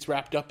she just gets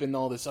wrapped up in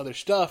all this other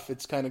stuff,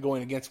 it's kind of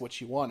going against what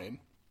she wanted.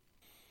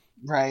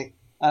 Right.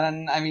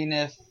 And I mean,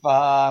 if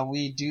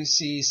we do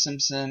see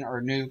Simpson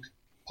or Nuke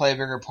play a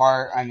bigger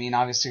part, I mean,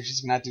 obviously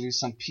she's going to have to do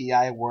some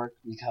PI work,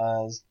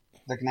 because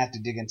they're going to have to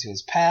dig into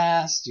his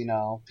past,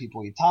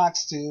 people he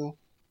talks to,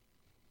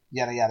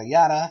 yada, yada,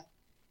 yada.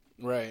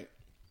 Right.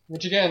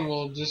 Which, again,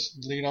 will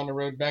just lead on the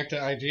road back to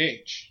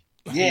IGH.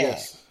 Yeah.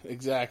 Yes,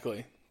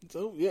 exactly.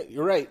 So, yeah,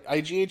 you're right.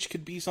 IGH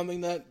could be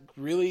something that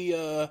really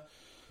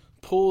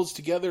pulls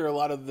together a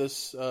lot of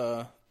this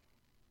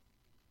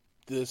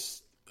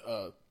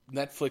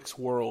Netflix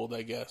world,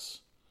 I guess.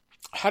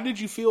 How did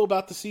you feel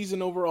about the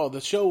season overall,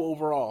 the show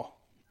overall?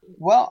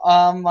 Well,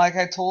 like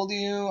I told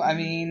you, I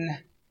mean,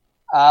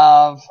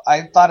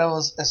 I thought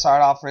it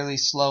started off really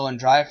slow and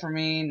dry for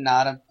me,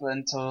 not up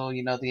until,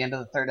 the end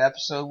of the 3rd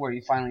episode where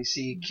you finally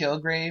see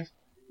Kilgrave.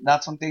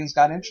 That's when things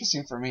got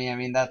interesting for me. I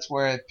mean, that's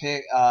where it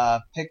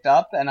picked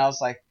up, and I was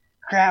like,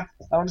 crap,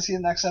 I want to see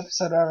the next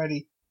episode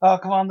already. Oh,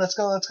 come on, let's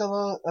go. What's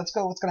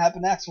going to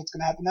happen next?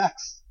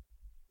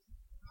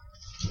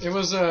 It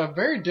was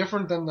very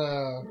different than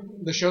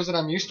the shows that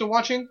I'm used to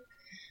watching,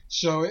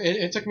 so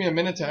it took me a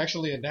minute to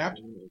actually adapt,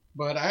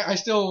 but I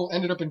still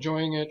ended up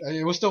enjoying it.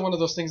 It was still one of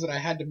those things that I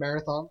had to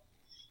marathon.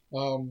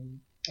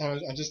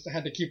 I just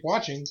had to keep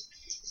watching.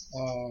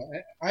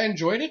 I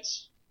enjoyed it.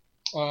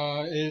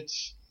 It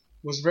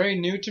was very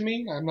new to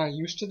me. I'm not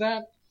used to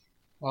that.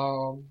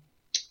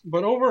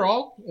 But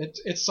overall,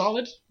 it's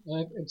solid.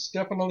 It's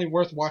definitely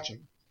worth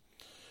watching.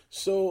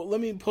 So let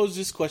me pose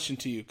this question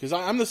to you, because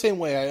I'm the same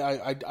way.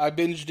 I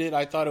binged it.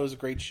 I thought it was a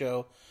great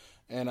show,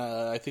 and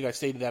I think I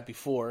stated that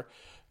before.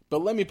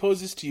 But let me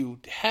pose this to you.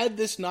 Had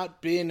this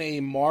not been a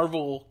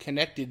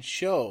Marvel-connected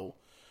show,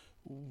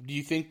 do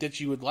you think that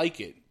you would like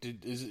it?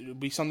 Is it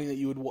be something that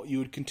you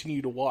would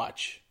continue to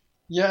watch?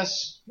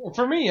 Yes.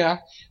 For me, yeah.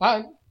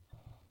 I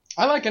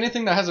like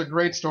anything that has a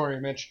great story,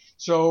 Mitch.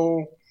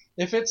 So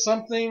if it's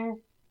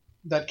something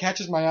that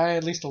catches my eye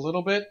at least a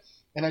little bit,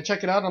 and I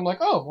check it out, and I'm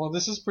like, oh, well,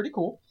 this is pretty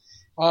cool.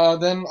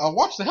 Then I'll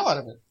watch the hell out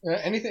of it.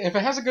 Anything, if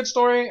it has a good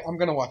story, I'm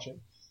gonna watch it.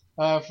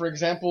 For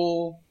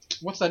example,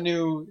 what's that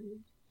new?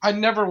 I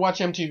never watch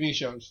MTV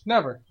shows,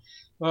 never.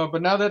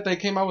 But now that they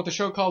came out with a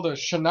show called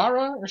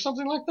Shannara or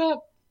something like that,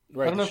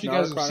 right, I don't know if you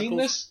guys have seen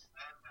this.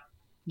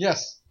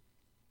 Yes.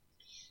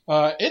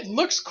 It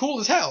looks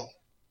cool as hell,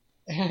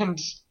 and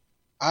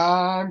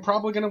I'm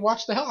probably gonna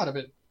watch the hell out of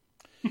it.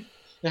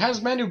 It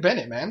has Manu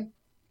Bennett, man.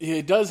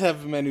 It does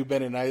have Manu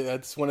Bennett.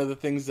 That's one of the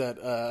things that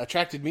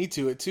attracted me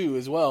to it too,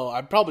 as well.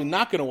 I'm probably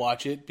not going to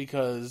watch it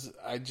because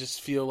I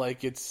just feel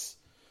like it's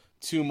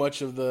too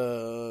much of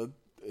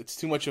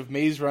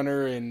Maze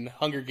Runner and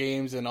Hunger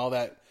Games and all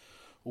that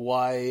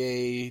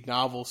YA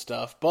novel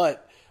stuff.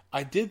 But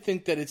I did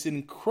think that it's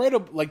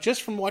incredible, like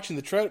just from watching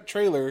the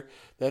trailer,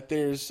 that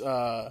there's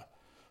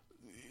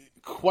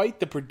quite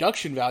the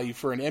production value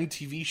for an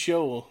MTV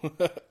show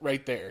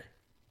right there.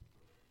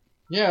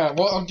 Yeah,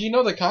 well, do you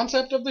know the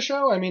concept of the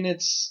show? I mean,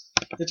 it's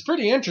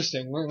pretty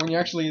interesting when you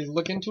actually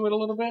look into it a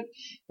little bit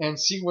and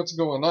see what's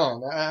going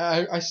on.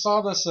 I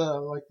saw this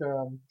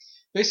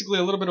basically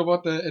a little bit of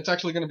what it's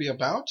actually going to be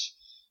about,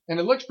 and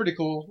it looks pretty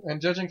cool.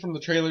 And judging from the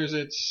trailers,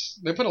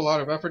 they put a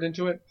lot of effort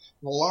into it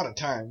and a lot of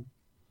time.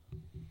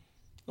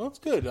 Well, that's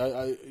good.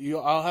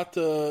 I'll have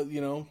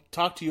to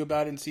talk to you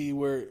about it and see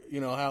where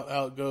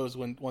how it goes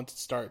once it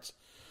starts.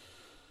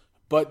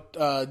 But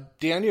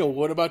Daniel,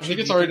 what about you? I think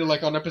it's already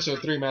like on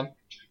episode 3, man.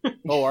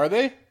 Oh, are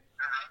they?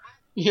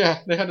 Yeah,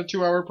 they had a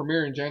 2-hour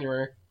premiere in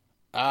January.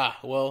 Ah,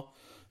 well,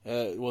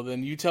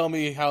 then you tell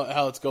me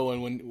how it's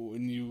going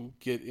when you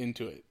get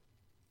into it.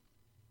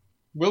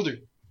 Will do.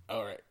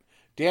 All right,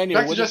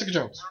 Daniel. Back to Jessica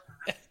Jones.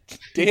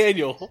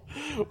 Daniel,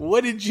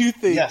 what did you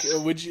think? Yes.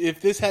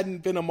 If this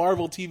hadn't been a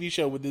Marvel TV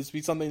show, would this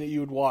be something that you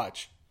would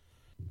watch?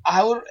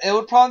 It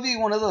would probably be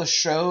one of those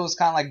shows,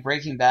 kind of like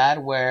Breaking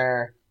Bad,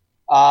 where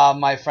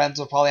my friends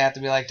would probably have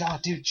to be like, "Oh,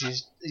 dude,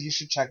 you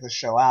should check this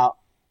show out."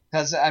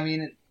 Because, I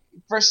mean,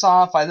 first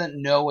off, I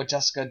didn't know what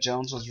Jessica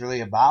Jones was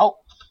really about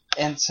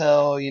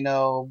until,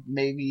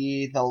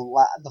 maybe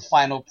the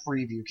final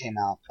preview came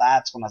out.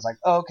 That's when I was like,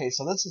 oh, okay,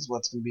 so this is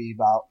what's going to be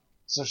about.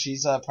 So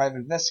she's a private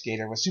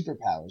investigator with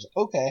superpowers.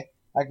 Okay,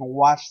 I can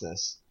watch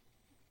this.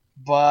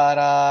 But,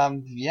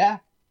 yeah,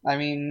 I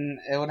mean,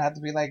 it would have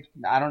to be like,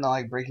 I don't know,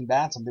 like Breaking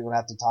Bad. Some people would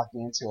have to talk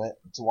me into it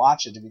to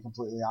watch it, to be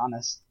completely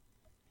honest.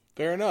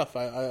 Fair enough.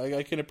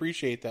 I can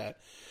appreciate that.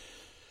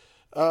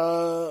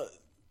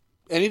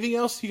 Anything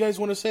else you guys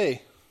want to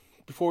say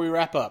before we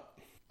wrap up?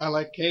 I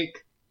like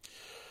cake.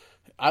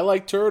 I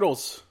like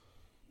turtles.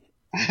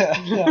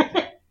 There's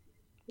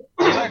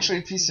actually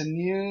a piece of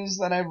news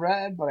that I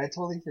read, but I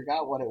totally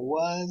forgot what it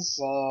was,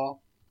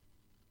 so...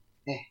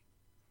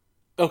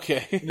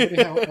 Okay. Anybody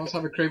else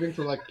have a craving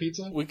for like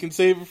pizza? We can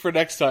save it for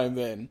next time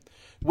then.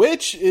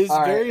 Which is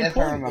very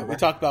important that we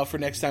talk about for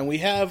next time. We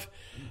have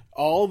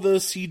all the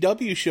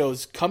CW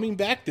shows coming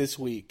back this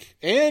week,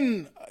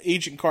 and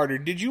Agent Carter.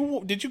 Did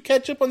you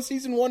catch up on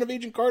season 1 of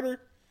Agent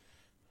Carter?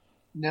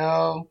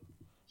 No.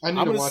 I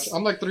need to watch.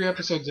 I'm like 3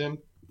 episodes in.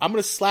 I'm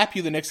gonna slap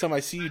you the next time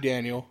I see you,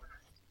 Daniel.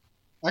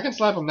 I can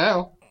slap him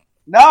now.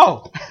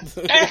 No.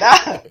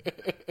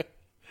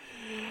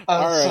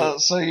 All right.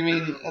 So you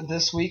mean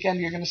this weekend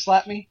you're gonna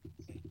slap me?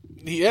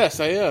 Yes,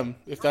 I am.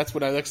 If that's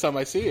what next time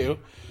I see you.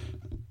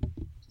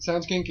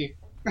 Sounds kinky.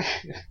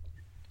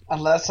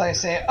 Unless I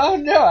say, "Oh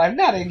no, I'm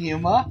not in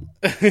Yuma."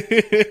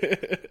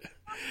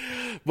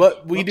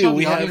 But we do.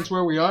 We have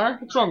where we are.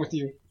 What's wrong with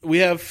you? We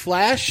have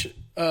Flash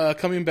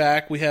coming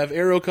back. We have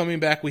Arrow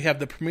coming back. We have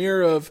the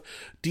premiere of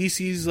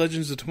DC's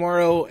Legends of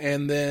Tomorrow,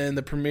 and then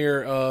the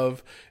premiere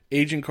of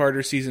Agent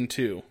Carter season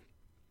 2.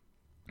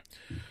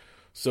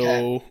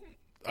 So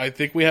I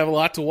think we have a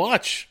lot to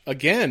watch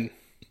again.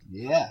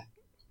 Yeah.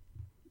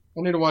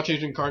 I need to watch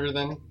Agent Carter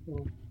then.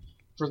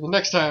 For the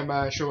next time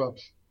I show up.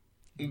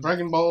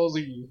 Dragon Ball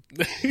Z.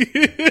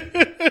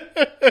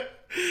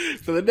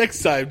 For the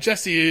next time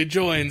Jesse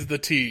joins the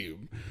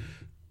team.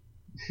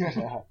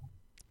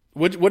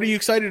 What are you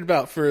excited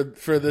about for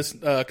this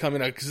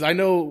coming up? Because I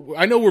know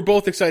we're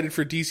both excited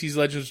for DC's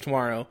Legends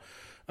tomorrow.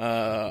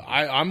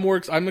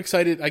 I'm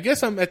excited. I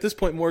guess I'm at this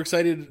point more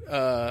excited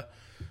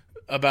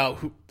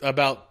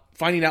about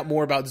finding out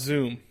more about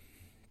Zoom.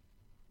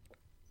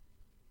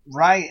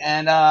 Right,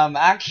 and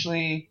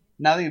actually,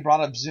 now that you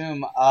brought up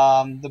Zoom,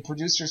 the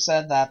producer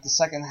said that the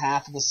second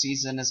half of the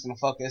season is going to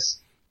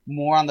focus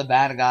more on the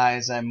bad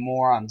guys and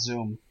more on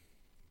Zoom.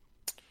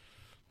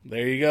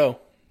 There you go.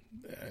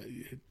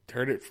 You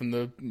heard it from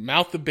the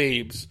mouth of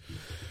babes.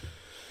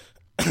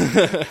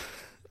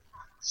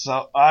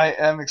 So I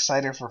am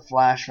excited for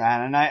Flash,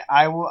 man, and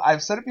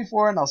I've said it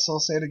before, and I'll still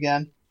say it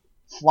again.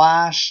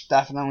 Flash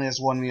definitely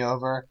has won me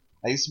over.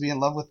 I used to be in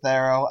love with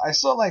Arrow. I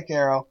still like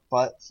Arrow,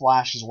 but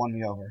Flash has won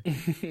me over.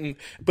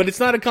 But it's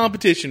not a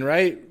competition,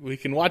 right? We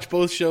can watch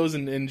both shows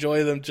and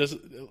enjoy them just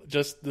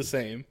the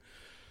same.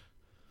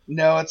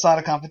 No, it's not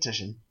a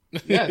competition.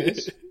 Yeah, it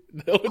is.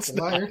 No, it's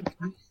not.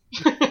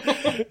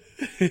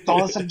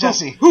 Don't listen to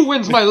Jesse. Who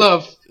wins my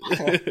love?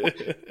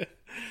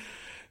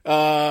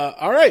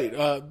 All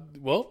right.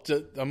 Well,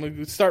 I'm going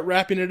to start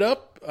wrapping it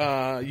up.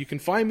 You can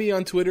find me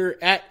on Twitter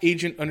at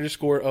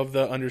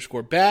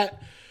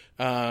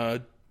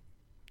agent_of_the_bat.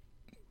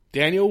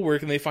 Daniel, where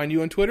can they find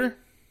you on Twitter?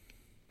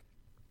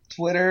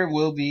 Twitter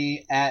will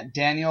be at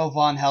Daniel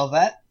Von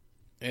Helvet.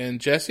 And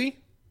Jesse?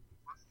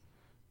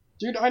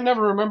 Dude, I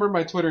never remember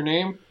my Twitter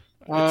name.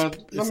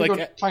 It's like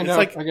at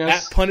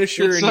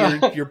Punisher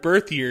and your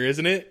birth year,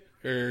 isn't it?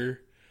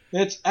 Or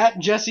it's at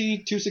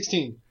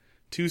Jesse216.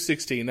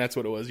 216, that's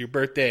what it was, your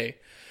birthday.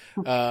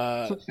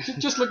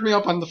 Just look me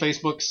up on the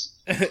Facebooks.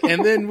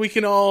 And then we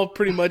can all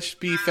pretty much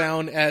be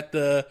found at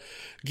the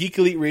Geek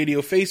Elite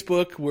Radio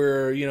Facebook,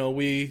 where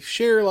we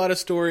share a lot of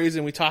stories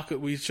and we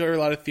share a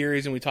lot of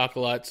theories and we talk a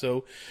lot.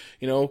 So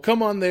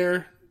come on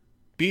there,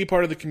 be a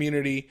part of the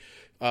community.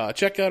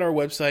 Check out our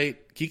website,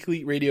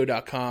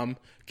 geekeliteradio.com.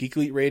 Geek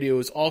Elite Radio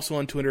is also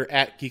on Twitter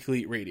at Geek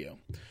Elite Radio.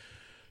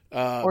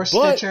 Or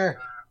Stitcher.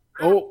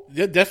 Oh,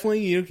 yeah,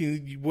 definitely. You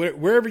can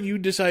wherever you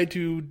decide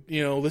to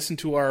listen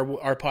to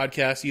our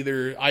podcast,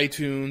 either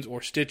iTunes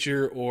or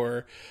Stitcher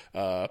or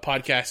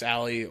Podcast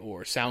Alley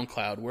or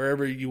SoundCloud,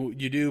 wherever you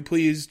do,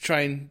 please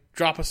try and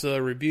drop us a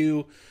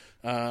review.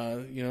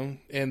 And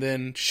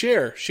then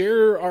share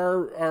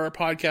our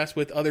podcast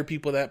with other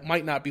people that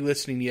might not be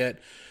listening yet,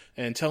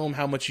 and tell them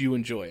how much you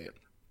enjoy it.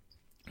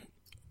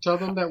 Tell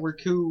them that we're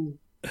cool.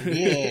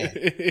 Yeah.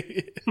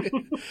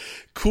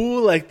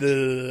 Cool like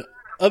the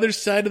other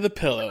side of the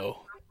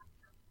pillow.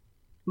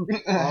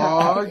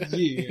 Oh,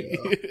 yeah.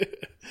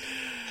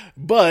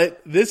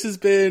 But this has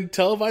been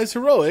Televised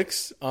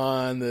Heroics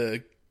on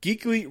the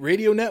Geek Elite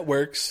Radio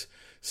Networks,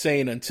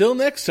 saying until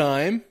next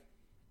time,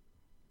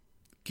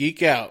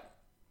 geek out.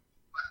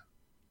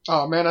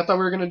 Oh, man, I thought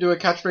we were going to do a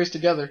catchphrase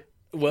together.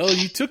 Well,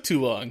 you took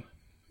too long.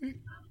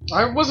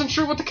 I wasn't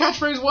sure what the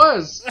catchphrase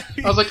was.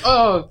 I was like,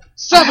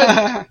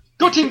 7!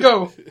 Go team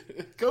go!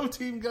 Go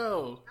team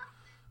go!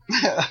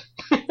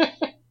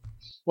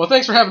 Well,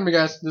 thanks for having me,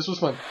 guys. This was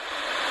fun.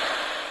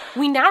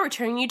 We now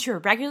return you to a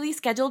regularly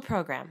scheduled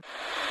program.